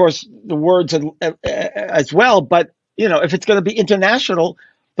of course the words as well. But if it's going to be international,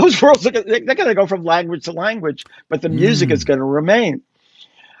 those worlds they're going to go from language to language, but the music is going to remain.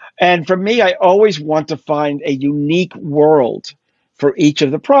 And for me, I always want to find a unique world for each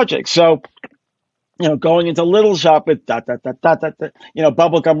of the projects. So, going into Little Shop with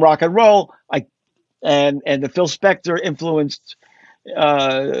bubblegum rock and roll, and the Phil Spector influenced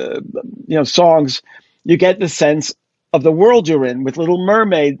songs, you get the sense of the world you're in. With Little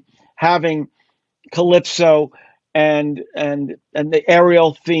Mermaid having calypso and the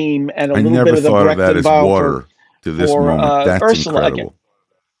Ariel theme and a little bit of the Brecht and water to this moment. That's Ursula incredible. Again.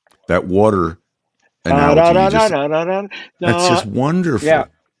 That water analogy, that's just wonderful. Yeah.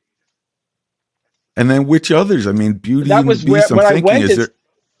 And then which others? I mean, Beauty and the Beast. I'm thinking,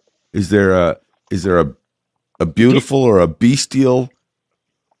 is there a beautiful or a bestial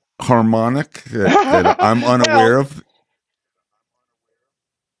harmonic that I'm unaware of?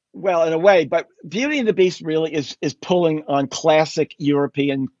 Well, in a way, but Beauty and the Beast really is pulling on classic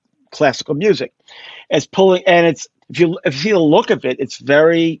European classical music. It's pulling, and it's if you see the look of it, it's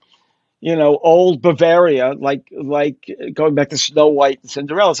very, old Bavaria, like going back to Snow White and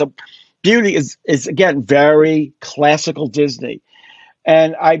Cinderella. So Beauty is again very classical Disney,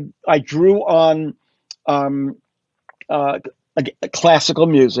 and I drew on classical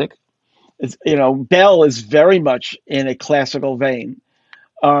music. It's, Belle is very much in a classical vein.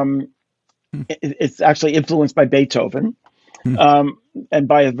 It's actually influenced by Beethoven, and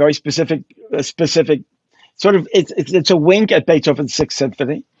by a very specific sort of. It's a wink at Beethoven's Sixth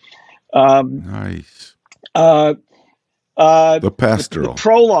Symphony. Nice. The pastoral. The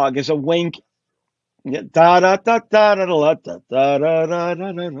prologue is a wink. Da da da da da da da da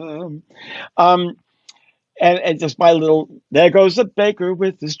da da. And just my little, there goes the baker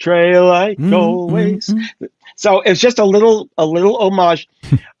with his tray like always. So it's just a little homage.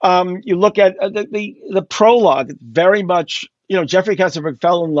 You look at the prologue, very much, Jeffrey Katzenberg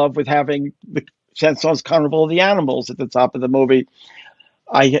fell in love with having the Saint-Saëns Carnival of the Animals at the top of the movie.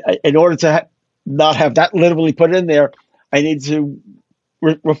 In order to not have that literally put in there, I need to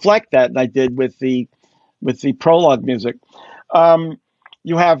reflect that, and I did with the prologue music.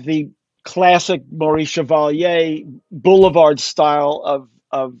 You have the classic Maurice Chevalier Boulevard style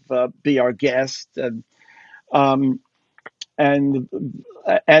of Be Our Guest, and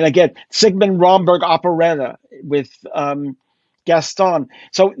and again, Sigmund Romberg operetta with Gaston.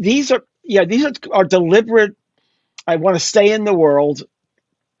 So these are deliberate. I want to stay in the world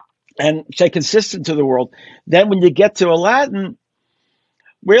and stay consistent to the world. Then when you get to Aladdin,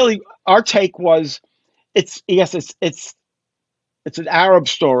 really our take was it's an Arab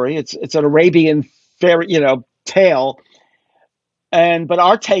story. It's an Arabian fairy, tale. But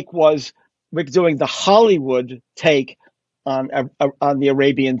our take was we're doing the Hollywood take on the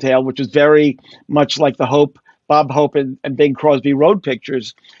Arabian tale, which is very much like the Bob Hope and Bing Crosby Road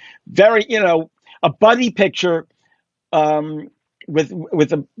pictures. Very, a buddy picture with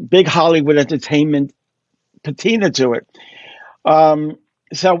a big Hollywood entertainment patina to it.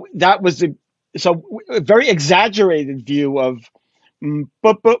 So that was a very exaggerated view of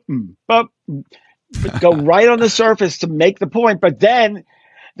go right on the surface to make the point, but then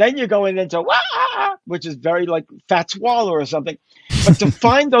you're going into which is very like Fats Waller or something. But to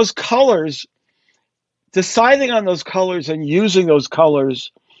find those colors, deciding on those colors and using those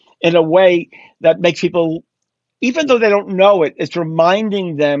colors in a way that makes people, even though they don't know it, it's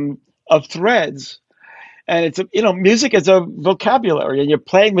reminding them of threads. And it's music is a vocabulary, and you're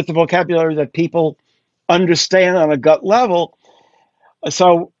playing with the vocabulary that people understand on a gut level.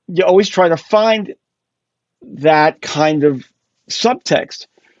 So you always try to find that kind of subtext.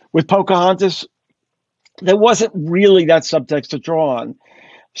 With Pocahontas, there wasn't really that subtext to draw on.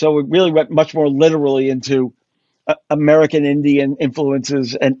 So it really went much more literally into American Indian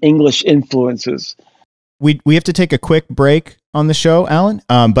influences and English influences. We have to take a quick break on the show, Alan.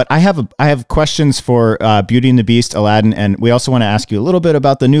 But I have questions for Beauty and the Beast, Aladdin, and we also want to ask you a little bit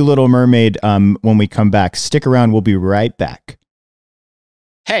about the new Little Mermaid when we come back. Stick around. We'll be right back.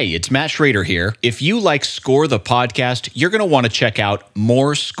 Hey, it's Matt Schrader here. If you like Score the podcast, you're going to want to check out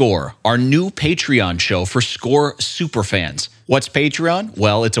More Score, our new Patreon show for Score superfans. What's Patreon?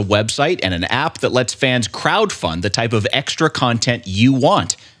 Well, it's a website and an app that lets fans crowdfund the type of extra content you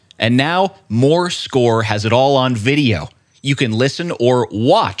want. And now, More Score has it all on video. You can listen or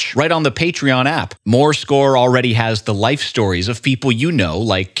watch right on the Patreon app. More Score already has the life stories of people you know,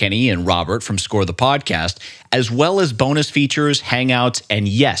 like Kenny and Robert from Score the Podcast, as well as bonus features, hangouts, and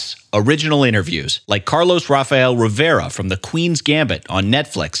yes, original interviews, like Carlos Rafael Rivera from The Queen's Gambit on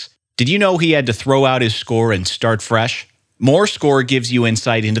Netflix. Did you know he had to throw out his score and start fresh? More Score gives you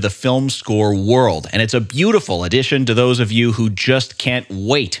insight into the film score world, and it's a beautiful addition to those of you who just can't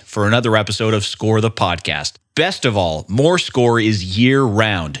wait for another episode of Score the Podcast. Best of all, More Score is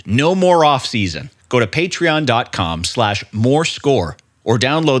year-round, no more off-season. Go to patreon.com/morescore or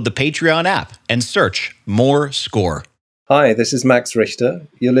download the Patreon app and search More Score. Hi, this is Max Richter.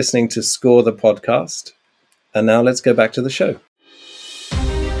 You're listening to Score the Podcast. And now let's go back to the show.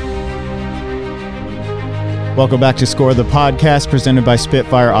 Welcome back to Score the Podcast, presented by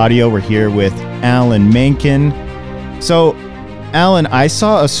Spitfire Audio. We're here with Alan Menken. So, Alan, I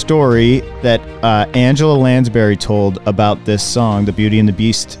saw a story that Angela Lansbury told about this song, the Beauty and the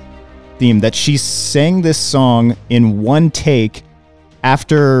Beast theme, that she sang this song in one take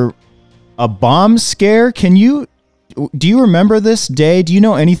after a bomb scare. Do you remember this day? Do you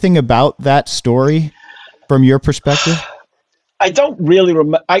know anything about that story from your perspective? I don't really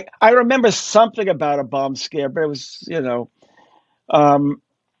remember. I remember something about a bomb scare, but it was, I don't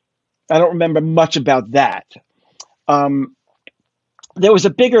remember much about that. There was a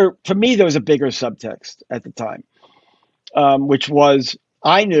bigger subtext at the time, which was,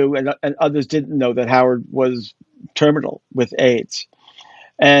 I knew and others didn't know that Howard was terminal with AIDS.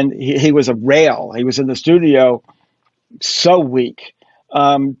 And he was a rail. He was in the studio so weak,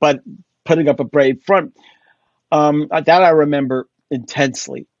 but putting up a brave front. That I remember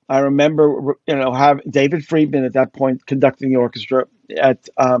intensely. I remember, having David Friedman at that point conducting the orchestra at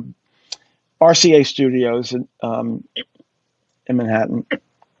RCA Studios in Manhattan,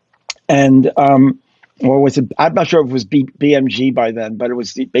 and or was it? I'm not sure if it was BMG by then, but it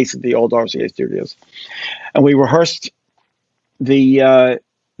was basically the old RCA Studios, and we rehearsed the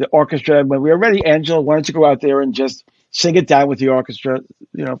orchestra. And when we were ready, Angela wanted to go out there and just sing it down with the orchestra,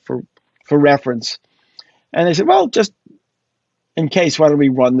 for reference. And they said, well, just in case, why don't we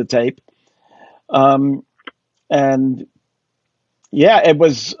run the tape? And yeah, it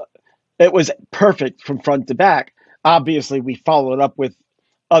was perfect from front to back. Obviously, we followed up with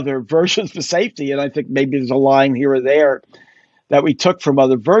other versions for safety. And I think maybe there's a line here or there that we took from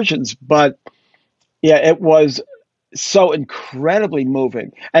other versions. But yeah, it was so incredibly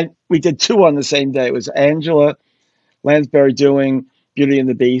moving. And we did two on the same day. It was Angela Lansbury doing Beauty and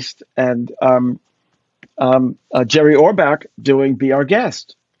the Beast, and Jerry Orbach doing Be Our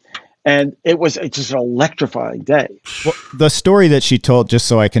Guest. And it's just an electrifying day. Well, the story that she told, just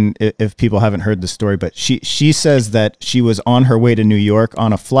so I can, if people haven't heard the story, but she says that she was on her way to New York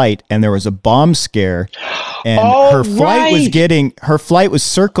on a flight and there was a bomb scare and her flight was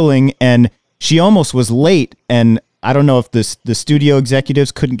circling and she almost was late. And I don't know if the studio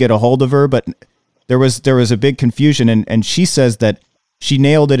executives couldn't get a hold of her, but there was a big confusion. And she says that she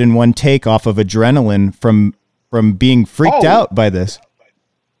nailed it in one take off of adrenaline from being freaked out by this.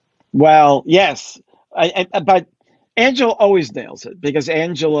 Well, yes, but Angela always nails it because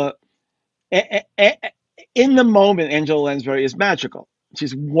Angela, in the moment, Angela Lansbury is magical.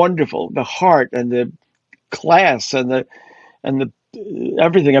 She's wonderful. The heart and the class and the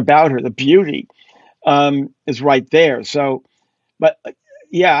everything about her, the beauty, is right there. So, but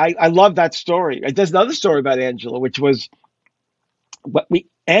yeah, I love that story. There's another story about Angela, which was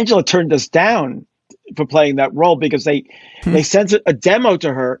Angela turned us down for playing that role because they sent a demo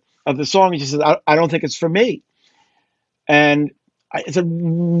to her of the song, and she said, I don't think it's for me. And I said,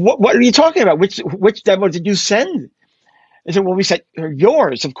 what are you talking about? Which demo did you send? I said, well, we said,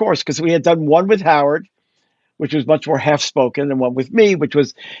 yours, of course, because we had done one with Howard, which was much more half-spoken, and one with me, which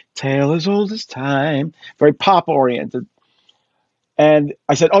was Tale as Old as Time, very pop-oriented. And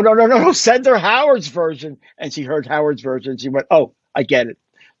I said, oh, no, send her Howard's version. And she heard Howard's version. She went, oh, I get it.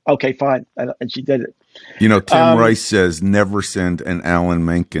 Okay, fine. And she did it. You know, Tim Rice says never send an Alan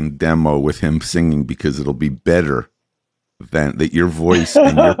Menken demo with him singing because it'll be better than that. Your voice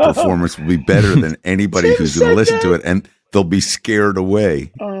and your performance will be better than anybody who's going to listen to it, and they'll be scared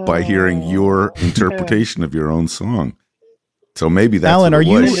away by hearing your interpretation of your own song. So maybe that's Alan. Are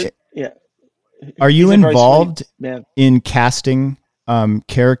you involved in casting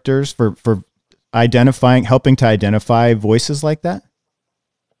characters for helping to identify voices like that?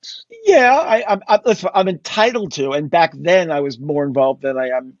 Yeah, I'm entitled to, and back then I was more involved than I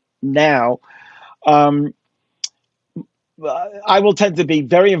am now. I will tend to be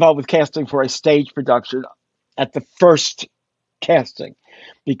very involved with casting for a stage production at the first casting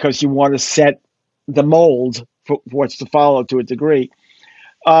because you want to set the mold for what's to follow to a degree.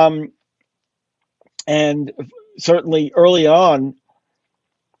 And certainly early on,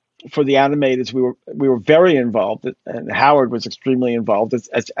 for the animators, we were very involved, and Howard was extremely involved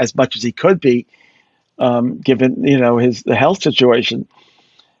as much as he could be, given the health situation.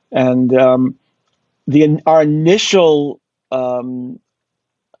 And our initial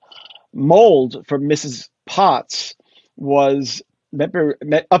mold for Mrs. Potts was, remember,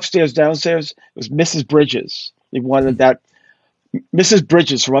 Upstairs Downstairs, it was Mrs. Bridges. He wanted that Mrs.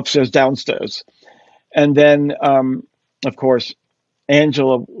 Bridges from Upstairs Downstairs, and then of course,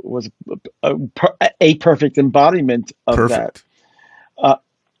 Angela was a perfect embodiment of that.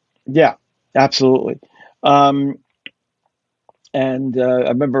 Yeah, absolutely. And I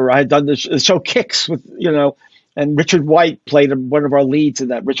remember I had done the show Kicks with, and Richard White played one of our leads in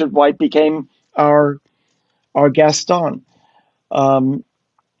that. Richard White became our Gaston.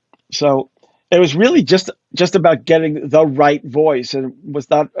 So it was really just about getting the right voice, and it was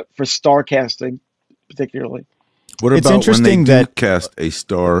not for star casting particularly. What about when they do cast a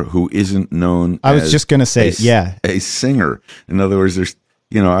star who isn't known I was just going to say, a singer? In other words, there's,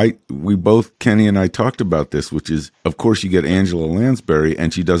 Kenny and I talked about this, which is, of course, you get Angela Lansbury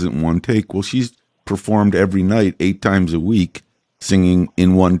and she does it in one take. Well, she's performed every night, 8 times a week, singing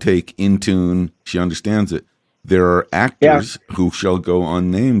in one take, in tune. She understands it. There are actors who shall go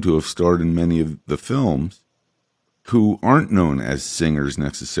unnamed who have starred in many of the films who aren't known as singers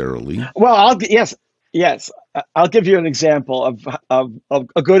necessarily. Well, Yes, I'll give you an example of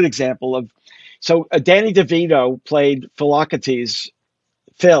a good example of. So Danny DeVito played Phil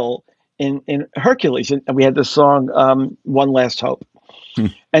in Hercules, and we had the song "One Last Hope."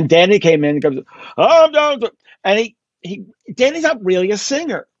 And Danny came in and goes, "Oh no!" And Danny's not really a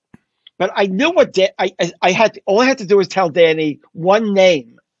singer, but I knew what I had. All I had to do was tell Danny one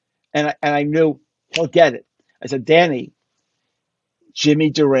name, and I knew he'll get it. I said, "Danny, Jimmy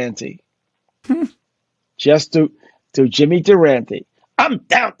Durante." Just to Jimmy Durante. I'm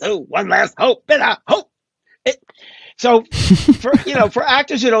down to one last hope, and I hope it. So for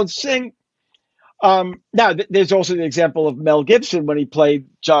actors who don't sing, now there's also the example of Mel Gibson when he played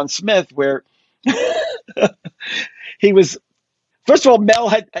John Smith, where he was. First of all,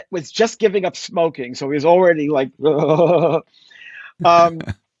 Mel was just giving up smoking, so he was already like.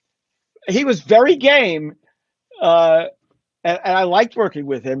 He was very game. And I liked working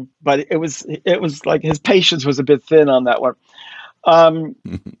with him, but it was like his patience was a bit thin on that one.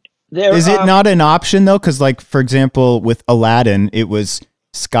 Is it not an option though? Because, like, for example, with Aladdin, it was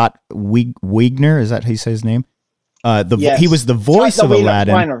Scott Wigner. Is that how you say his name? He was the voice of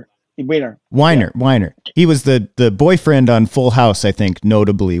Aladdin. Weiner. Weiner. He was the boyfriend on Full House, I think,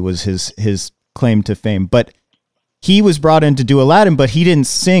 notably was his claim to fame. But he was brought in to do Aladdin, but he didn't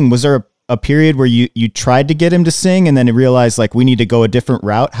sing. Was there a period where you tried to get him to sing and then you realized like we need to go a different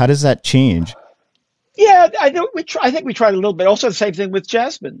route? How does that change? Yeah, I think we tried a little bit. Also, the same thing with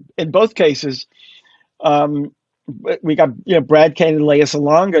Jasmine. In both cases, we got Brad Kane and Leia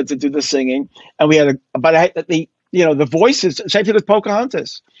Salonga to do the singing, and we had the voices. Same thing with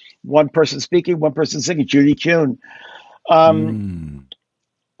Pocahontas. One person speaking, one person singing. Judy Kuhn.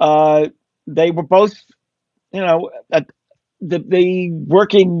 They were both, the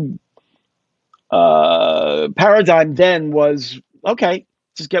working paradigm then was okay.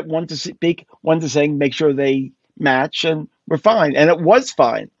 Just get one to speak, one to sing, make sure they match, and we're fine. And it was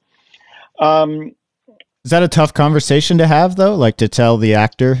fine. Is that a tough conversation to have, though? Like to tell the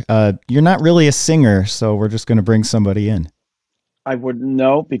actor, you're not really a singer, so we're just going to bring somebody in? I wouldn't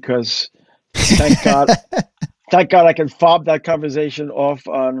know, because thank God I can fob that conversation off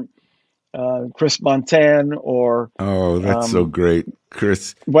on Chris Montan or... Oh, that's so great.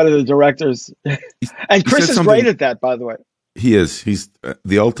 Chris. One of the directors. And Chris is great at that, by the way. He is. He's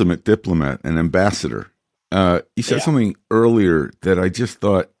the ultimate diplomat and ambassador. He said something earlier that I just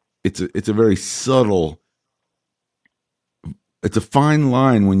thought it's a very subtle. It's a fine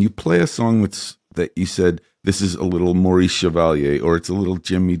line when you play a song that you said this is a little Maurice Chevalier or it's a little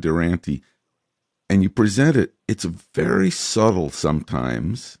Jimmy Durante, and you present it. It's very subtle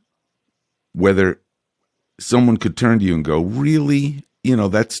sometimes. Whether someone could turn to you and go, "Really,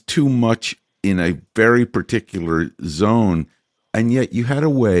 that's too much." In a very particular zone, and yet you had a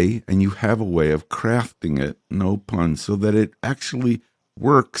way, and you have a way of crafting it, no pun, so that it actually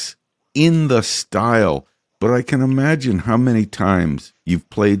works in the style. But I can imagine how many times you've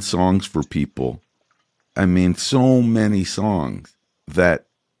played songs for people. I mean, so many songs that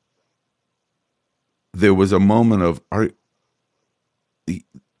there was a moment of, are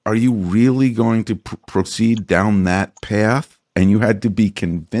you really going to proceed down that path? And you had to be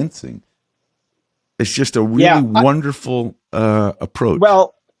convincing. It's just a really wonderful approach.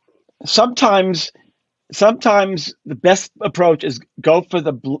 Well, sometimes the best approach is go for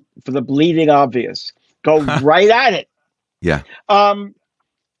the bleeding obvious. Go right at it. Yeah. And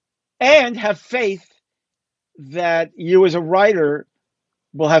have faith that you as a writer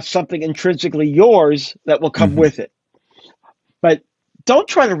will have something intrinsically yours that will come with it. But don't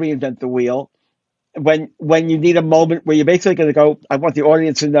try to reinvent the wheel when you need a moment where you're basically going to go, I want the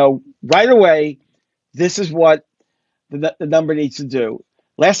audience to know right away, this is what the number needs to do.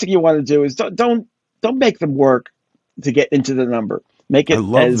 Last thing you want to do is don't make them work to get into the number. Make it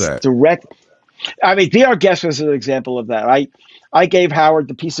as direct. I mean, Be Our Guest was an example of that. I gave Howard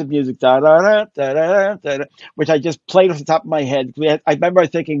the piece of music, da da da da da da, which I just played off the top of my head. I remember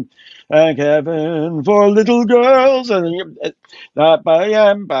thinking, "Thank heaven for little girls," and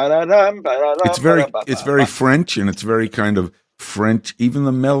it's very French, and it's very kind of French. Even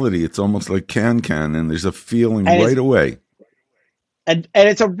the melody, it's almost like can, and there's a feeling right away. And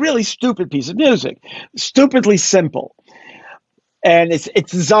it's a really stupid piece of music, stupidly simple, and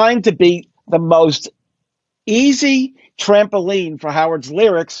it's designed to be the most easy trampoline for Howard's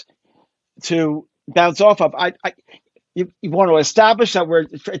lyrics to bounce off of. You want to establish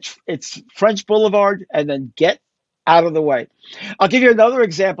that it's French Boulevard and then get out of the way. I'll give you another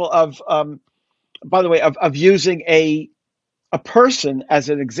example of, by the way, of using a person as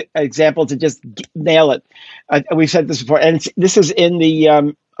an example to just nail it. We've said this before, and this is in the, I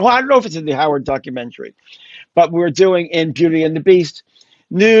don't know if it's in the Howard documentary, but we're doing in Beauty and the Beast.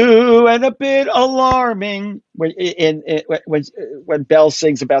 New and a bit alarming when Belle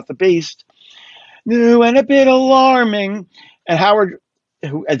sings about the Beast. New and a bit alarming, and Howard,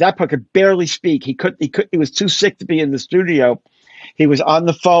 who at that point could barely speak, he was too sick to be in the studio. He was on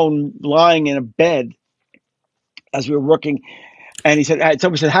the phone, lying in a bed as we were working, and he said,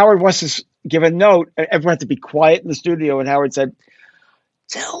 "Someone said Howard wants to give a note." Everyone had to be quiet in the studio, and Howard said,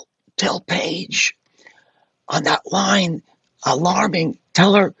 "Tell Paige on that line, alarming.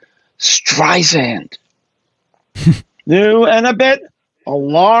 Tell her Streisand." New and a bit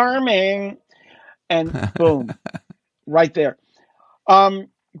alarming, and boom, right there.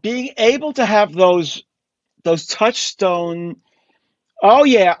 Being able to have those touchstone. Oh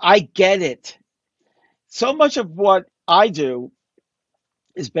yeah, I get it. So much of what I do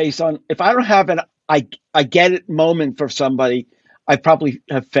is based on, if I don't have an I get it moment for somebody, I probably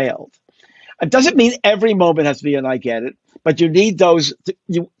have failed. It doesn't mean every moment has to be an I get it, but you need those.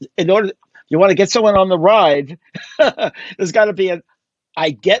 You want to get someone on the ride. There's got to be an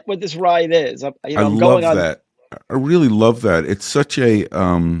I get what this ride is. I love that. I really love that. It's such a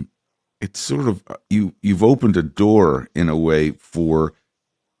it's sort of you've opened a door in a way for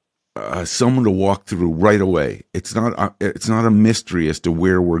someone to walk through right away. It's not a mystery as to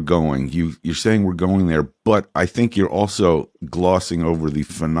where we're going. You're saying we're going there, but I think you're also glossing over the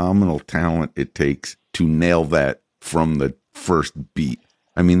phenomenal talent it takes to nail that from the first beat.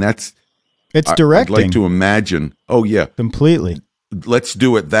 I mean, it's directing. I'd like to imagine. Oh yeah, completely. Let's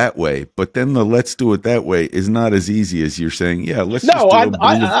do it that way, but then the let's do it that way is not as easy as you're saying. Yeah, let's. No, I'm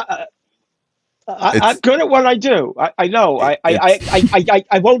good at what I do. I know.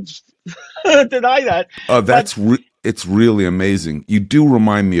 I won't deny that. It's really amazing. You do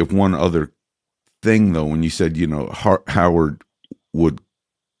remind me of one other thing, though, when you said, Howard would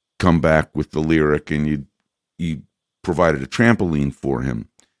come back with the lyric and you provided a trampoline for him.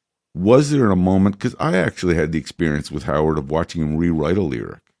 Was there a moment, because I actually had the experience with Howard of watching him rewrite a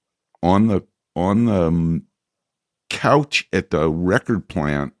lyric on the couch at the record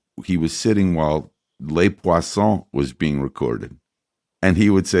plant. He was sitting while Les Poissons was being recorded, and he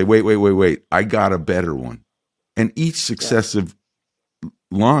would say, wait, I got a better one. And each successive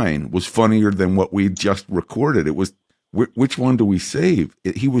line was funnier than what we just recorded. It was, which one do we save?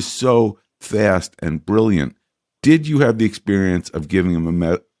 He was so fast and brilliant. Did you have the experience of giving him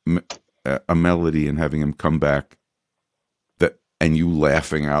a melody and having him come back and you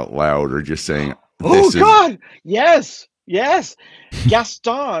laughing out loud or just saying, God, yes.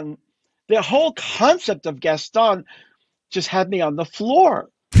 Gaston, the whole concept of Gaston just had me on the floor.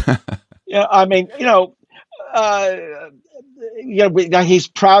 I mean, he's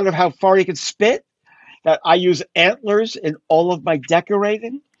proud of how far he can spit, that I use antlers in all of my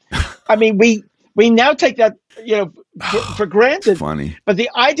decorating. I mean, we now take that, for granted. Funny. But the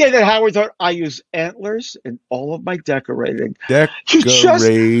idea that Howard thought I use antlers in all of my decorating.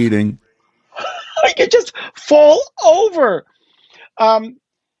 Decorating. I could just fall over. One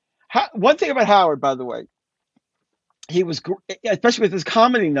thing about Howard, by the way, he was, especially with his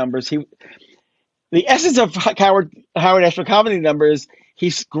comedy numbers, the essence of Howard Ashman comedy numbers,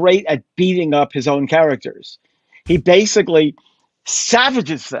 he's great at beating up his own characters. He basically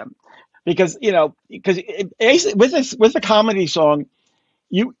savages them because with a comedy song,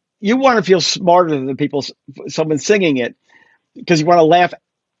 you want to feel smarter than someone singing it, because you want to laugh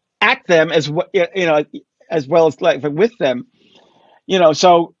at them as well as like with them.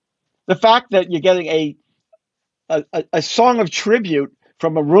 So the fact that you're getting a song of tribute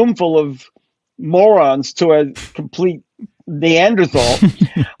from a room full of morons to a complete Neanderthal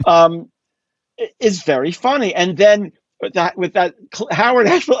is very funny. And then with that Howard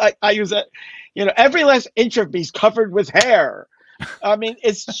Ashman, I use that, every last inch of me's covered with hair. I mean,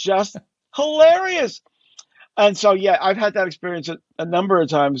 it's just hilarious. And so, yeah, I've had that experience a number of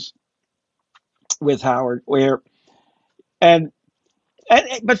times with Howard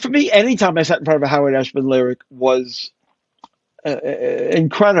but for me, anytime I sat in front of a Howard Ashman lyric was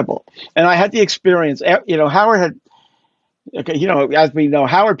incredible. And I had the experience, Howard had, as we know,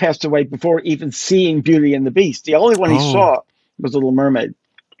 Howard passed away before even seeing Beauty and the Beast. The only one he saw was Little Mermaid.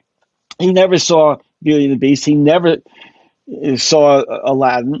 He never saw Beauty and the Beast. He never saw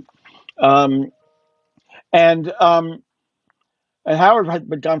Aladdin. And Howard had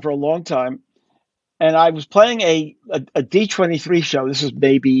been gone for a long time. And I was playing a D23 show. This was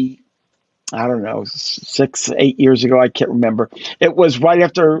maybe, I don't know, 6-8 years ago. I can't remember. It was right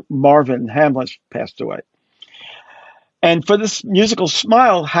after Marvin Hamlish passed away. And for this musical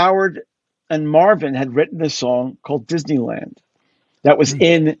Smile, Howard and Marvin had written a song called Disneyland that was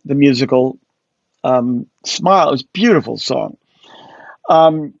in the musical Smile. It was a beautiful song.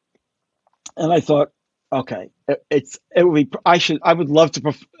 And I thought, okay, I would love to,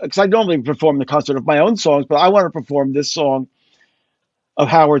 because I normally perform the concert of my own songs, but I want to perform this song of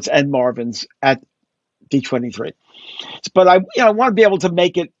Howard's and Marvin's at D23. But I want to be able to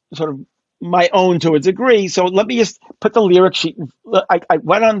make it sort of my own to a degree. So let me just put the lyric sheet. I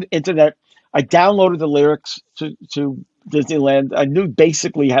went on the internet. I downloaded the lyrics to Disneyland. I knew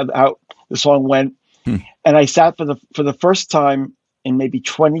basically how the song went, and I sat for the first time in maybe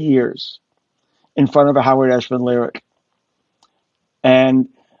 20 years in front of a Howard Ashman lyric, and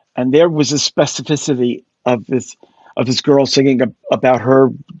there was a specificity of this girl singing about her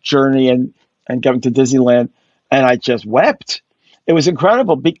journey and going to Disneyland, and I just wept. It was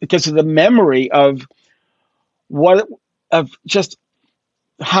incredible because of the memory of just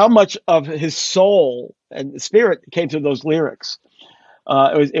how much of his soul and spirit came through those lyrics.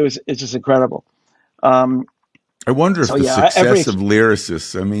 It's just incredible. I wonder if success of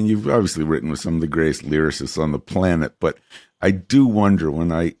lyricists, I mean, you've obviously written with some of the greatest lyricists on the planet, but I do wonder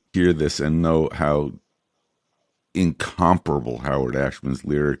when I hear this and know how incomparable Howard Ashman's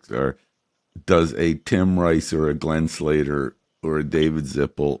lyrics are, does a Tim Rice or a Glenn Slater or a David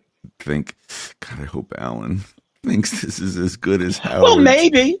Zippel think, God, I hope Alan thinks this is as good as Howard? Well,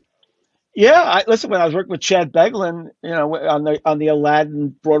 maybe. Yeah, listen. When I was working with Chad Beglin, on the Aladdin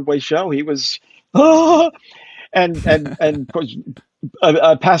Broadway show, he was, and of course,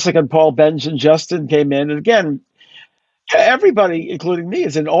 Pasek and Paul, Benj and Justin came in, and again, everybody, including me,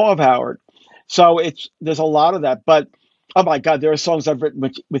 is in awe of Howard. So there's a lot of that. But oh my God, there are songs I've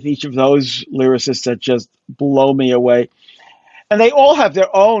written with each of those lyricists that just blow me away, and they all have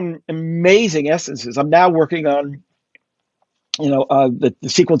their own amazing essences. I'm now working on the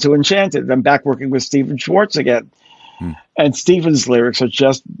sequel to Enchanted. I'm back working with Stephen Schwartz again. And Stephen's lyrics are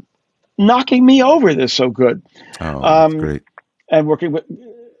just knocking me over. They're so good. Oh, that's great. And working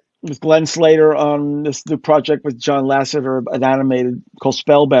with Glenn Slater on this new project with John Lasseter, an animated called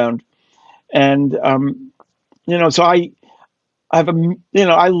Spellbound. And, so I have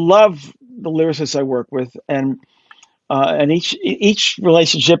I love the lyricists I work with, and each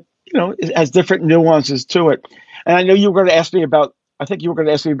relationship, has different nuances to it. And I know you were going to ask me about, I think you were going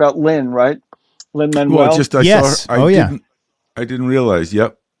to ask me about Lin, right? Lin-Manuel. Well, yes. I didn't realize,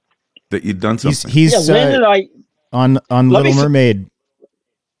 that you'd done something. He's Lin and I, on Little Mermaid.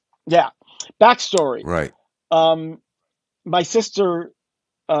 Yeah. Backstory. Right. My sister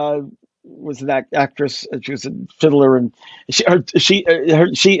was an actress. She was a fiddler, and her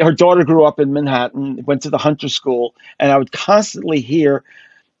daughter grew up in Manhattan, went to the Hunter School, and I would constantly hear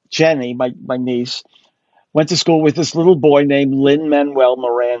Jenny, my niece, went to school with this little boy named Lin-Manuel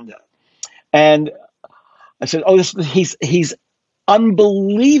Miranda. And I said, he's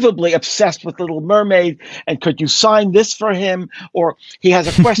unbelievably obsessed with Little Mermaid, and could you sign this for him? Or he has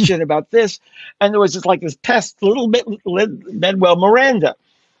a question about this. And there was just like this pest, little Lin-Manuel Miranda.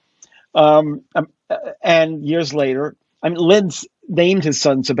 And years later, Lin's named his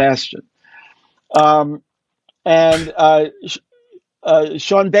son Sebastian. And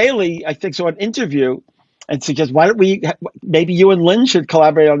Sean Bailey, I think, saw an interview and suggested, why don't maybe you and Lin should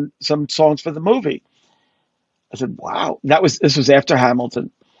collaborate on some songs for the movie. I said, wow, this was after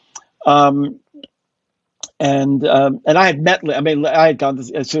Hamilton. And I had met Lin. I had gone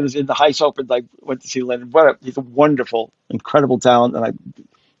as soon as In the Heights opened, I went to see Lin. He's a wonderful, incredible talent, and I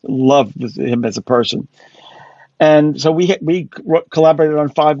loved him as a person. And so we collaborated on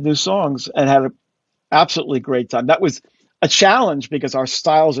 5 new songs and had an absolutely great time. That was a challenge because our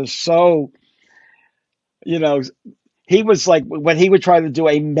styles are so, he was like, when he would try to do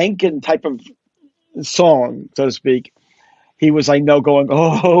a Menken type of song, so to speak, he was, I know, going,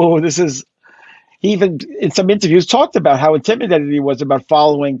 this is, he even in some interviews talked about how intimidated he was about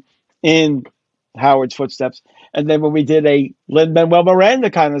following in Howard's footsteps. And then when we did a Lin-Manuel Miranda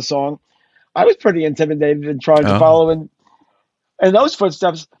kind of song, I was pretty intimidated in trying to follow in those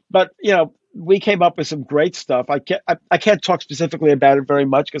footsteps. But, we came up with some great stuff. I can't talk specifically about it very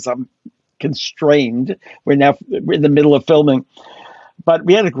much because I'm constrained. We're in the middle of filming, but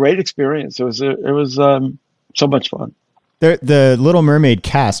we had a great experience. It was so much fun. The Little Mermaid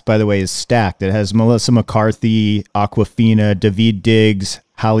cast, by the way, is stacked. It has Melissa McCarthy, Awkwafina, Daveed Diggs,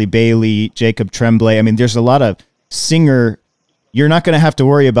 Halle Bailey, Jacob Tremblay. I mean, there's a lot of singer. You're not going to have to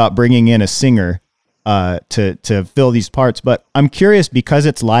worry about bringing in a singer to fill these parts. But I'm curious, because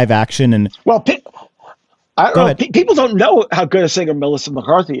it's live action and I don't know. People don't know how good a singer Melissa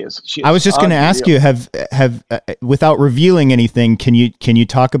McCarthy is. I was just going to ask you, have without revealing anything, can you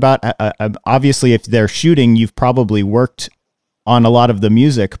talk about? Obviously, if they're shooting, you've probably worked on a lot of the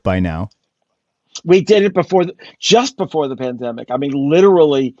music by now. We did it just before the pandemic. I mean,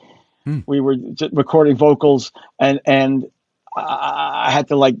 literally, we were recording vocals, and I had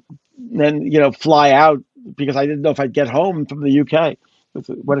to then fly out because I didn't know if I'd get home from the UK.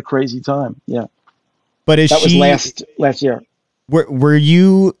 What a crazy time! Yeah. But that was last year. Were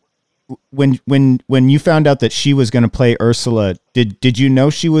you when you found out that she was going to play Ursula? Did you know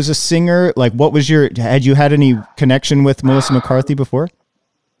she was a singer? Like, what was had you had any connection with Melissa McCarthy before?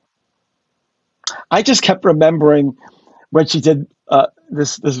 I just kept remembering when she did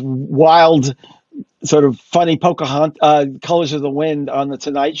this wild, sort of funny Pocahantas, Colors of the Wind on the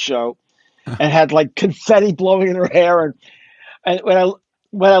Tonight Show, and had like confetti blowing in her hair, and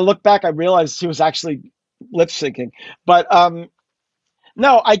when I look back, I realized she was actually lip syncing. But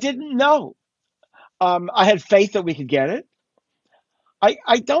no, I didn't know. I had faith that we could get it.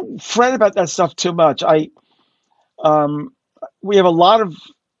 I don't fret about that stuff too much. We have a lot of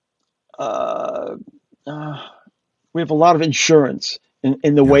insurance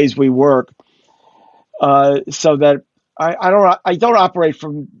in the ways we work, so that I don't operate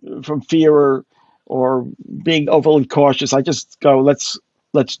from fear or being overly cautious. I just go, let's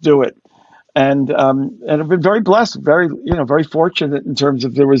do it. and I've been very blessed, very fortunate in terms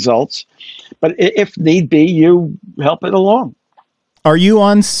of the results. But if need be, you help it along. Are you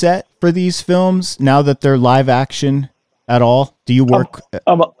on set for these films now that they're live action at all? Do you work?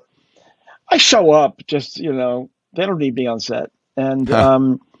 I show up, just, they don't need me on set. And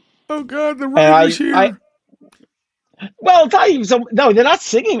oh God, the writer's here. Well, I'll tell you, no, they're not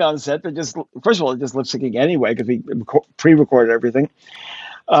singing on set. They're just, first of all, they're just lip syncing anyway because we pre-recorded everything.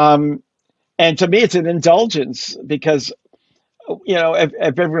 And to me, it's an indulgence because, if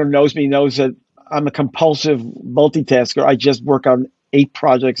everyone knows me, knows that I'm a compulsive multitasker. I just work on 8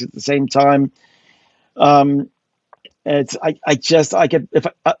 projects at the same time. I get,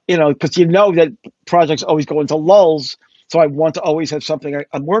 because that projects always go into lulls. So I want to always have something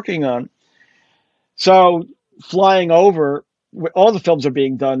I'm working on. So flying over, all the films are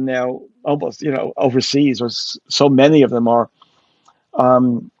being done now, almost, overseas, or so many of them are.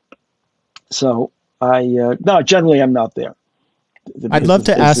 So no, generally I'm not there. I'd love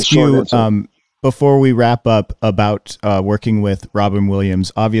to ask you, before we wrap up, about working with Robin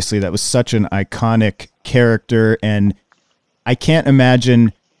Williams. Obviously, that was such an iconic character, and I can't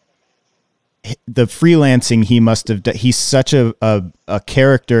imagine the freelancing he must have done. He's such a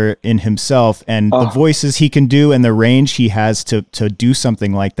character in himself, and the voices he can do and the range he has to do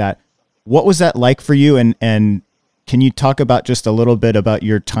something like that. What was that like for you? And can you talk about just a little bit about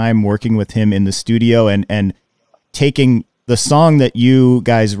your time working with him in the studio and taking the song that you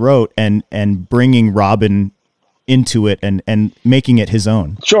guys wrote and bringing Robin into it and making it his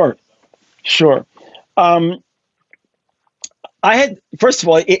own? Sure. I had, first of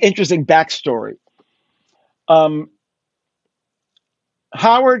all, interesting backstory.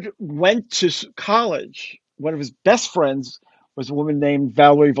 Howard went to college. One of his best friends was a woman named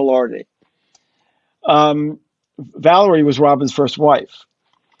Valerie Velarde. Valerie was Robin's first wife.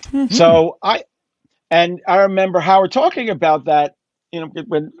 Mm-hmm. So I remember Howard talking about that,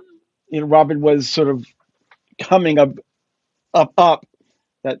 when, Robin was sort of coming up,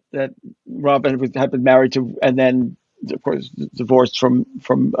 that Robin had been married to, and then, of course, divorced from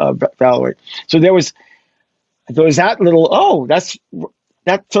Valerie. So there was that little,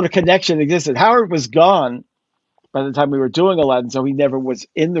 that sort of connection existed. Howard was gone by the time we were doing Aladdin, so he never was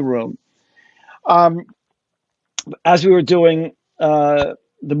in the room. As we were doing the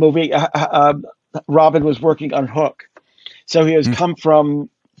movie, Robin was working on Hook. So he has come from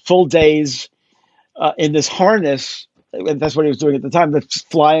full days in this harness, and that's what he was doing at the time, the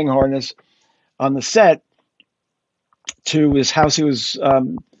flying harness on the set, to his house he was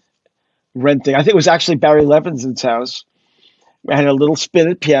renting. I think it was actually Barry Levinson's house. We had a little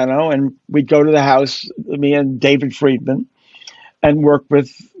spinet piano, and we'd go to the house, me and David Friedman, and work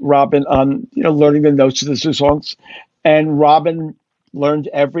with Robin on, learning the notes of the two songs. And Robin learned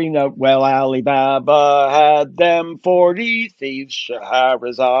every note. Well, Alibaba had them 40 thieves,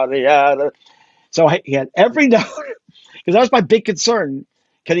 Scheherazade had. So he had every note, because that was my big concern.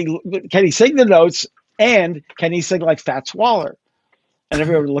 Can he sing the notes, and can he sing like Fats Waller? And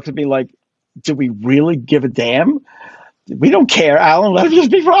everyone looked at me like, do we really give a damn? We don't care, Alan. Let him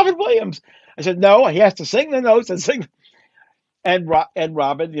just be Robin Williams. I said, no, he has to sing the notes and sing. And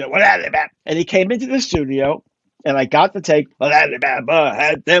Robin, and he came into the studio, and I got the take.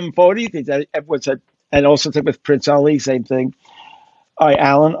 Had them 40 things. Everyone said, and also with Prince Ali, same thing. All right,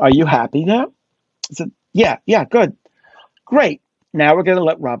 Alan, are you happy now? I said, yeah, good, great. Now we're going to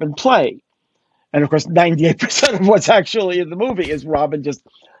let Robin play. And of course, 98% of what's actually in the movie is Robin just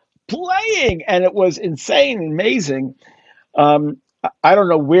playing, and it was insane, amazing. I don't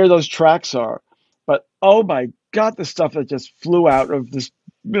know where those tracks are, but oh my God, the stuff that just flew out of this,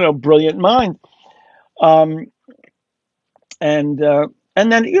 brilliant mind. And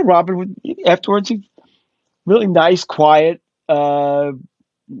then Robin would afterwards, he really nice, quiet,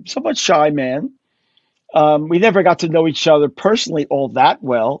 somewhat shy man. We never got to know each other personally all that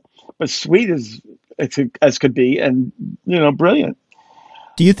well, but sweet as could be, and brilliant.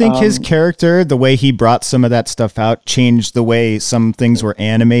 Do you think his character, the way he brought some of that stuff out, changed the way some things were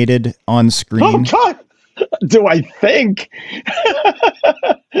animated on screen? Oh God, do I think?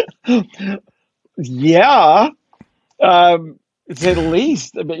 Yeah, to say the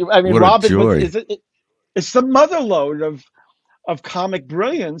least. I mean, what Robin it's the motherlode of comic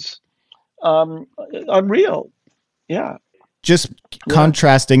brilliance. Unreal. Yeah. Just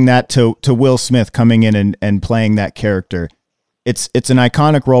contrasting that to Will Smith coming in and playing that character. It's an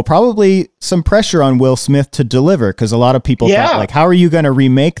iconic role, probably some pressure on Will Smith to deliver, because a lot of people thought, like, how are you going to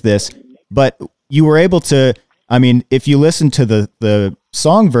remake this? But you were able to, I mean, if you listen to the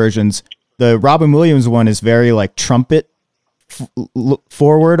song versions, the Robin Williams one is very like trumpet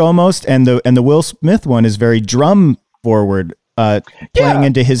forward almost, and the Will Smith one is very drum forward, playing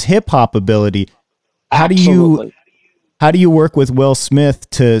into his hip hop ability. How do you work with Will Smith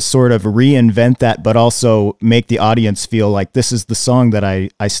to sort of reinvent that, but also make the audience feel like this is the song that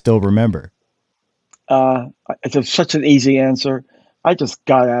I still remember? It's such an easy answer. I just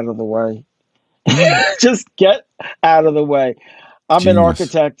got out of the way. Just get out of the way. I'm an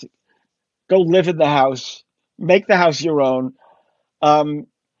architect. Go live in the house. Make the house your own. It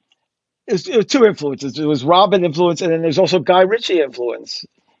was two influences. There was Robin influence, and then there's also Guy Ritchie influence.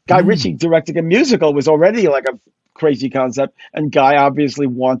 Guy Ritchie directing a musical was already like a crazy concept, and Guy obviously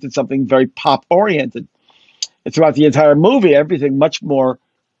wanted something very pop oriented. And throughout the entire movie, everything much more,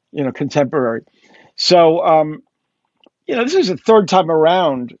 contemporary. So, this is the third time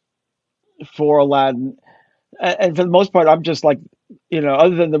around for Aladdin, and for the most part, I'm just like,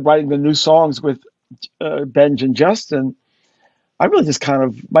 other than writing the new songs with Benj and Justin, I really just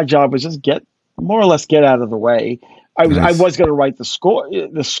my job was just more or less get out of the way. I was going to write the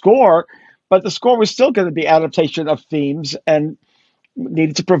score, but the score was still going to be adaptation of themes and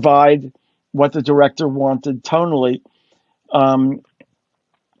needed to provide what the director wanted tonally, and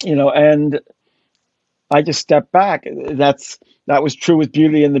I just stepped back. That was true with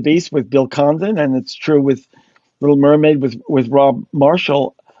Beauty and the Beast with Bill Condon, and it's true with Little Mermaid with Rob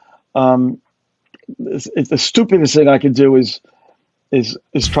Marshall. It's the stupidest thing I can do is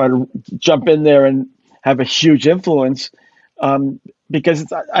try to jump in there and have a huge influence,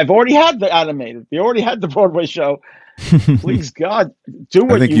 because I've already had the animated. We already had the Broadway show. Please God, do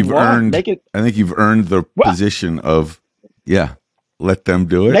what you want. Make it. I think you've earned the position of, let them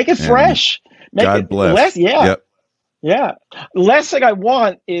do it. Make it fresh. God bless. Yeah. The last thing I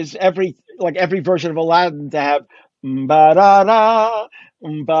want is every version of Aladdin to have ba-da-da,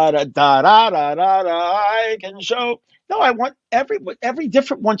 ba-da-da-da-da-da, I can show. No, I want every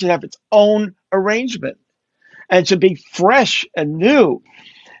different one should have its own arrangement, and should be fresh and new.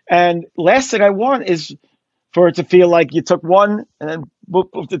 And last thing I want is for it to feel like you took one and then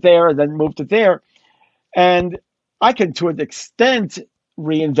moved it there and then moved it there. And I can, to an extent,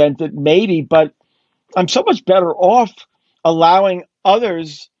 reinvent it maybe, but I'm so much better off allowing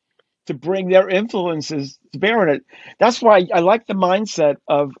others to bring their influences to bear on it. That's why I like the mindset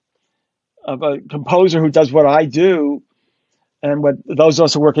of a composer who does what I do, and what those of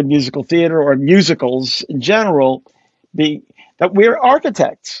us who work in musical theater or musicals in general, that we're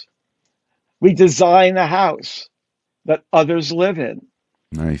architects. We design a house that others live in.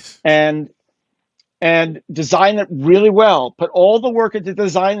 Nice. And design it really well. Put all the work into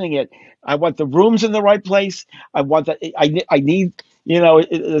designing it. I want the rooms in the right place. I want that. I need,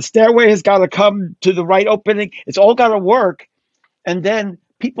 the stairway has got to come to the right opening. It's all got to work. And then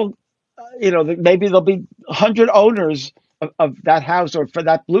people, maybe there'll be 100 owners of that house or for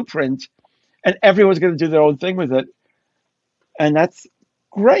that blueprint, and everyone's going to do their own thing with it. And that's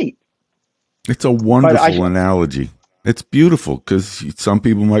great. It's a wonderful analogy. It's beautiful, because some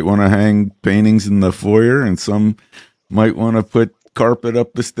people might want to hang paintings in the foyer, and some might want to put carpet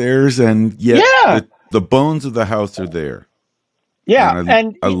up the stairs, and yet the bones of the house are there. Yeah,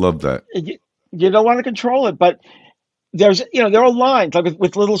 and I love that. You don't want to control it, but there are lines like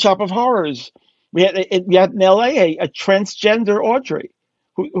with Little Shop of Horrors. We had in L.A. a transgender Audrey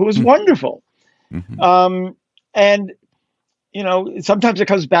who was wonderful, and sometimes it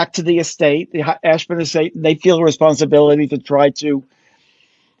comes back to the estate, the Ashman estate, and they feel a responsibility to try to,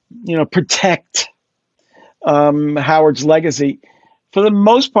 protect Howard's legacy. For the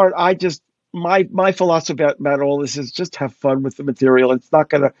most part, my philosophy about all this is just have fun with the material.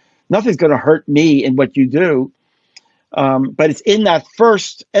 Nothing's gonna hurt me in what you do. But it's in that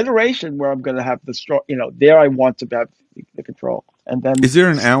first iteration where I'm gonna have the strong, there I want to have the control. And then, is there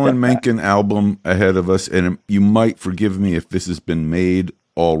an Alan Menken album ahead of us? And you might forgive me if this has been made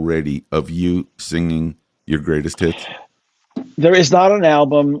already, of you singing your greatest hits. There is not an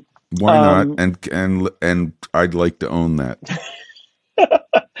album. Why not? And I'd like to own that.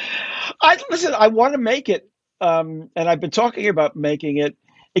 I want to make it, and I've been talking about making it.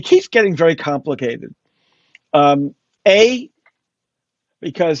 It keeps getting very complicated.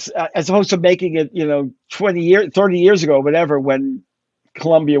 Because as opposed to making it, 20 years, 30 years ago, whatever, when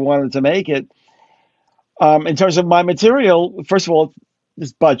Columbia wanted to make it, in terms of my material, first of all,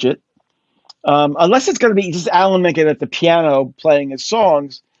 this budget, unless it's going to be just Alan Menken at the piano playing his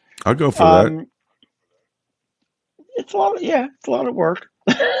songs. I'll go for that. It's a lot of work.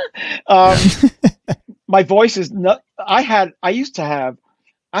 My voice is not, I had a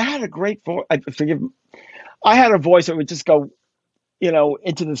great voice. I had a voice that would just go,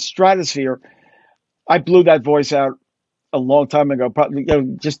 into the stratosphere. I blew that voice out a long time ago. Probably,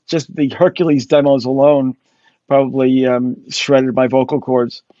 just the Hercules demos alone probably shredded my vocal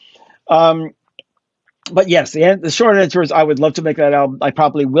cords. But yes, the short answer is I would love to make that album. I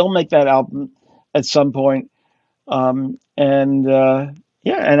probably will make that album at some point. And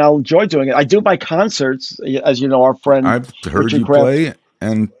I'll enjoy doing it. I do my concerts, as you know, our friend. I've heard Richard you Kraft. play,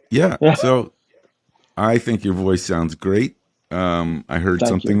 and so I think your voice sounds great. I heard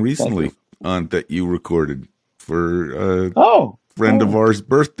something recently that you recorded for a friend of ours'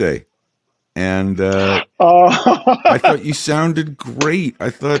 birthday, and I thought you sounded great. I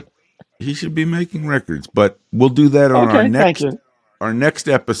thought he should be making records, but we'll do that on our next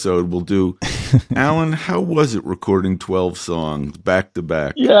episode. We'll do. Alan, how was it recording 12 songs back to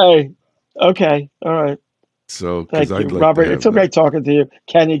back? Yay. Okay. All right. So, thank you, Robert. It's so great talking to you.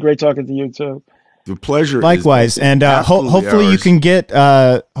 Kenny, great talking to you too. The pleasure. Likewise. And hopefully you can get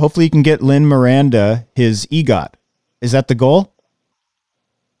Lin-Miranda his EGOT. Is that the goal?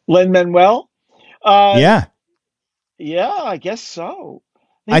 Lin-Manuel? Yeah. Yeah, I guess so.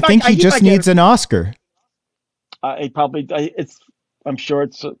 I think he just needs an Oscar. I'm sure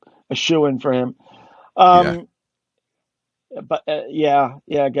it's a shoe-in for him. But but the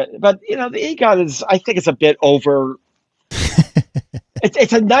EGOT is, I think it's a bit over.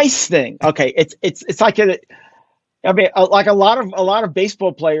 It's a nice thing. Okay, it's like like a lot of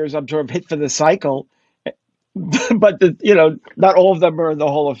baseball players, I'm sure, have hit for the cycle, but not all of them are in the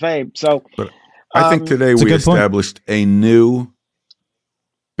Hall of Fame. So, but I think today we established a new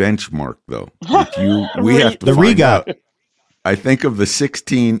benchmark, though. We have to find out. I think of the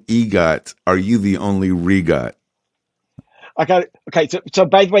 16 EGOTs, are you the only REGOT? I got it. Okay, so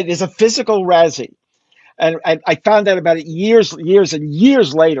by the way, there's a physical Razzie, and I found out about it years and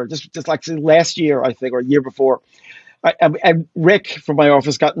years later, just like last year, I think, or a year before. And Rick from my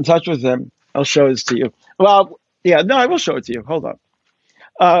office got in touch with him. I'll show this to you. Well, I will show it to you. Hold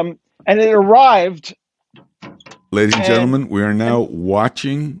on. And it arrived. Ladies and gentlemen, we are now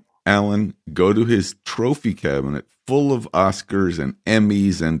watching Alan go to his trophy cabinet full of Oscars and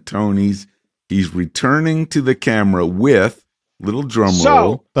Emmys and Tonys. He's returning to the camera with, little drum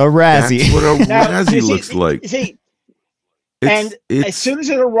roll, the Razzie. That's what a Razzie looks like. As soon as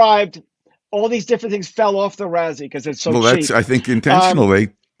it arrived, all these different things fell off the Razzie because it's so cheap. Well, that's, I think, intentional.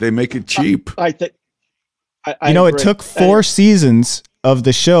 They make it cheap. I think. It took 4 seasons of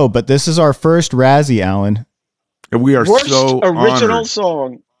the show, but this is our first Razzie, Alan. And we are Worst so original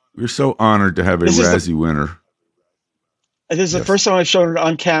honored. We're so honored to have a Razzie winner. This is the first time I've shown it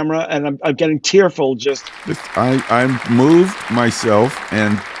on camera, and I'm getting tearful. I'm moved myself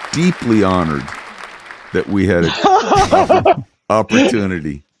and deeply honored that we had an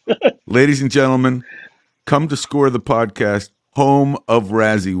opportunity. Ladies and gentlemen, come to Score the Podcast, home of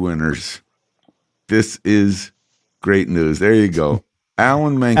Razzie winners. This is great news. There you go.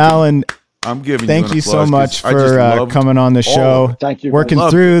 Alan Menken. Alan, I'm giving thank you so much for coming on the show. Thank you. Working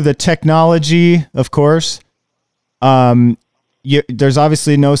through the technology, of course. There's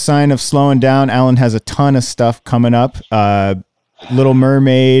obviously no sign of slowing down. Alan has a ton of stuff coming up. Little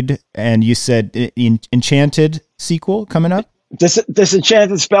Mermaid, and you said Enchanted sequel coming up?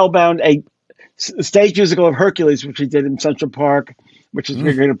 Disenchanted, Spellbound, a stage musical of Hercules, which we did in Central Park, which is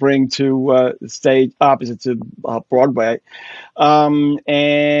we're going to bring to the stage opposite to Broadway, and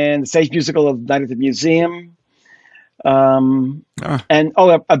the stage musical of Night at the Museum, and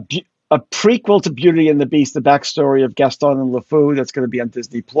a prequel to Beauty and the Beast, the backstory of Gaston and LeFou, that's going to be on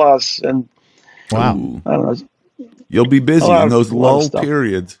Disney Plus. And wow, I don't know. You'll be busy in those lull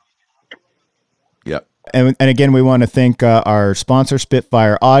periods. Yeah. And again, we want to thank our sponsor,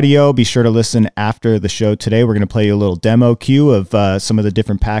 Spitfire Audio. Be sure to listen after the show today. We're going to play you a little demo cue of some of the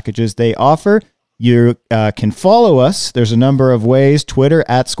different packages they offer. You can follow us. There's a number of ways. Twitter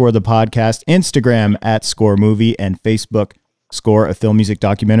 @ScoreThePodcast, Instagram @ScoreMovie, and Facebook Score, a film music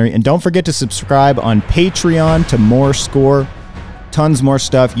documentary. And don't forget to subscribe on Patreon to more Score. Tons more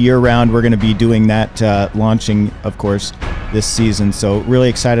stuff year round. We're going to be doing that, launching, of course, this season. So really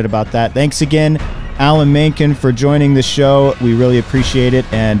excited about that. Thanks again, Alan Menken, for joining the show. We really appreciate it.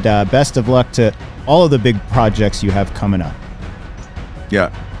 And best of luck to all of the big projects you have coming up. Yeah.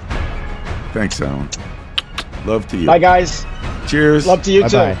 Thanks, Alan. Love to you. Bye, guys. Cheers. Love to you,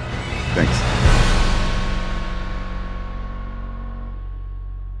 Bye-bye. too. Thanks.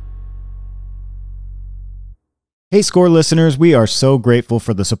 Hey, Score listeners, we are so grateful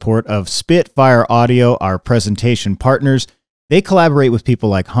for the support of Spitfire Audio, our presentation partners. They collaborate with people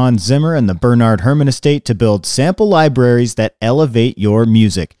like Hans Zimmer and the Bernard Herrmann Estate to build sample libraries that elevate your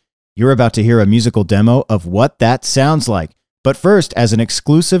music. You're about to hear a musical demo of what that sounds like. But first, as an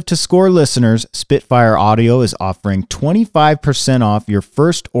exclusive to Score listeners, Spitfire Audio is offering 25% off your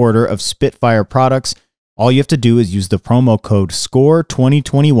first order of Spitfire products. All you have to do is use the promo code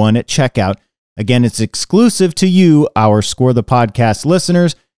SCORE2021 at checkout. Again, it's exclusive to you, our Score the Podcast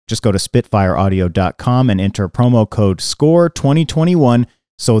listeners. Just go to spitfireaudio.com and enter promo code SCORE2021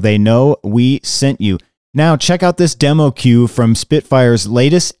 so they know we sent you. Now, check out this demo cue from Spitfire's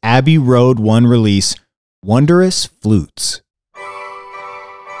latest Abbey Road 1 release, Wondrous Flutes.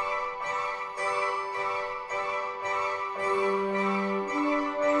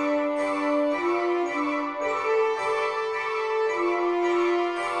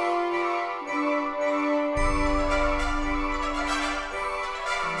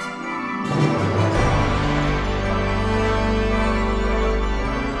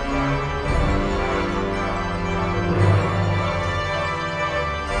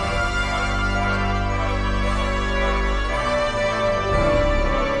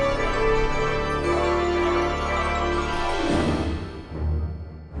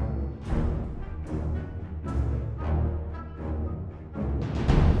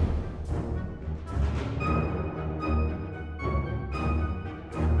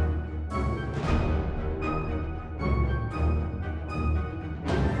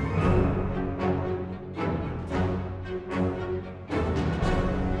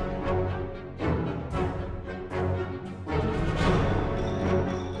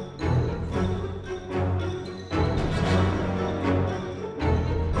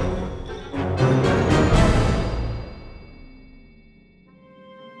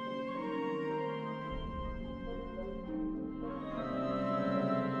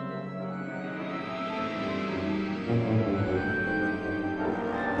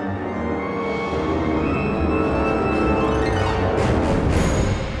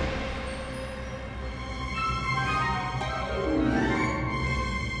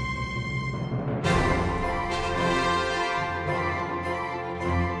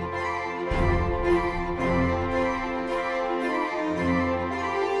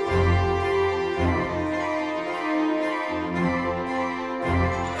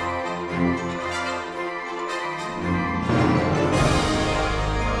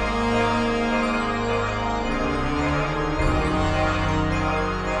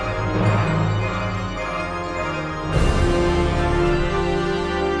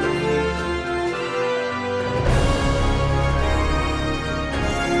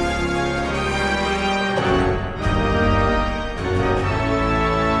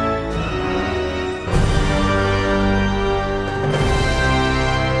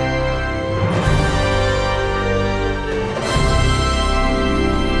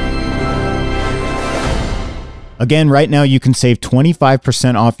 Again, right now you can save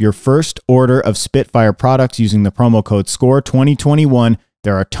 25% off your first order of Spitfire products using the promo code SCORE2021.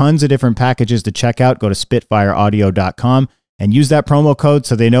 There are tons of different packages to check out. Go to spitfireaudio.com and use that promo code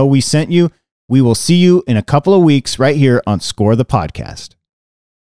so they know we sent you. We will see you in a couple of weeks right here on Score the Podcast.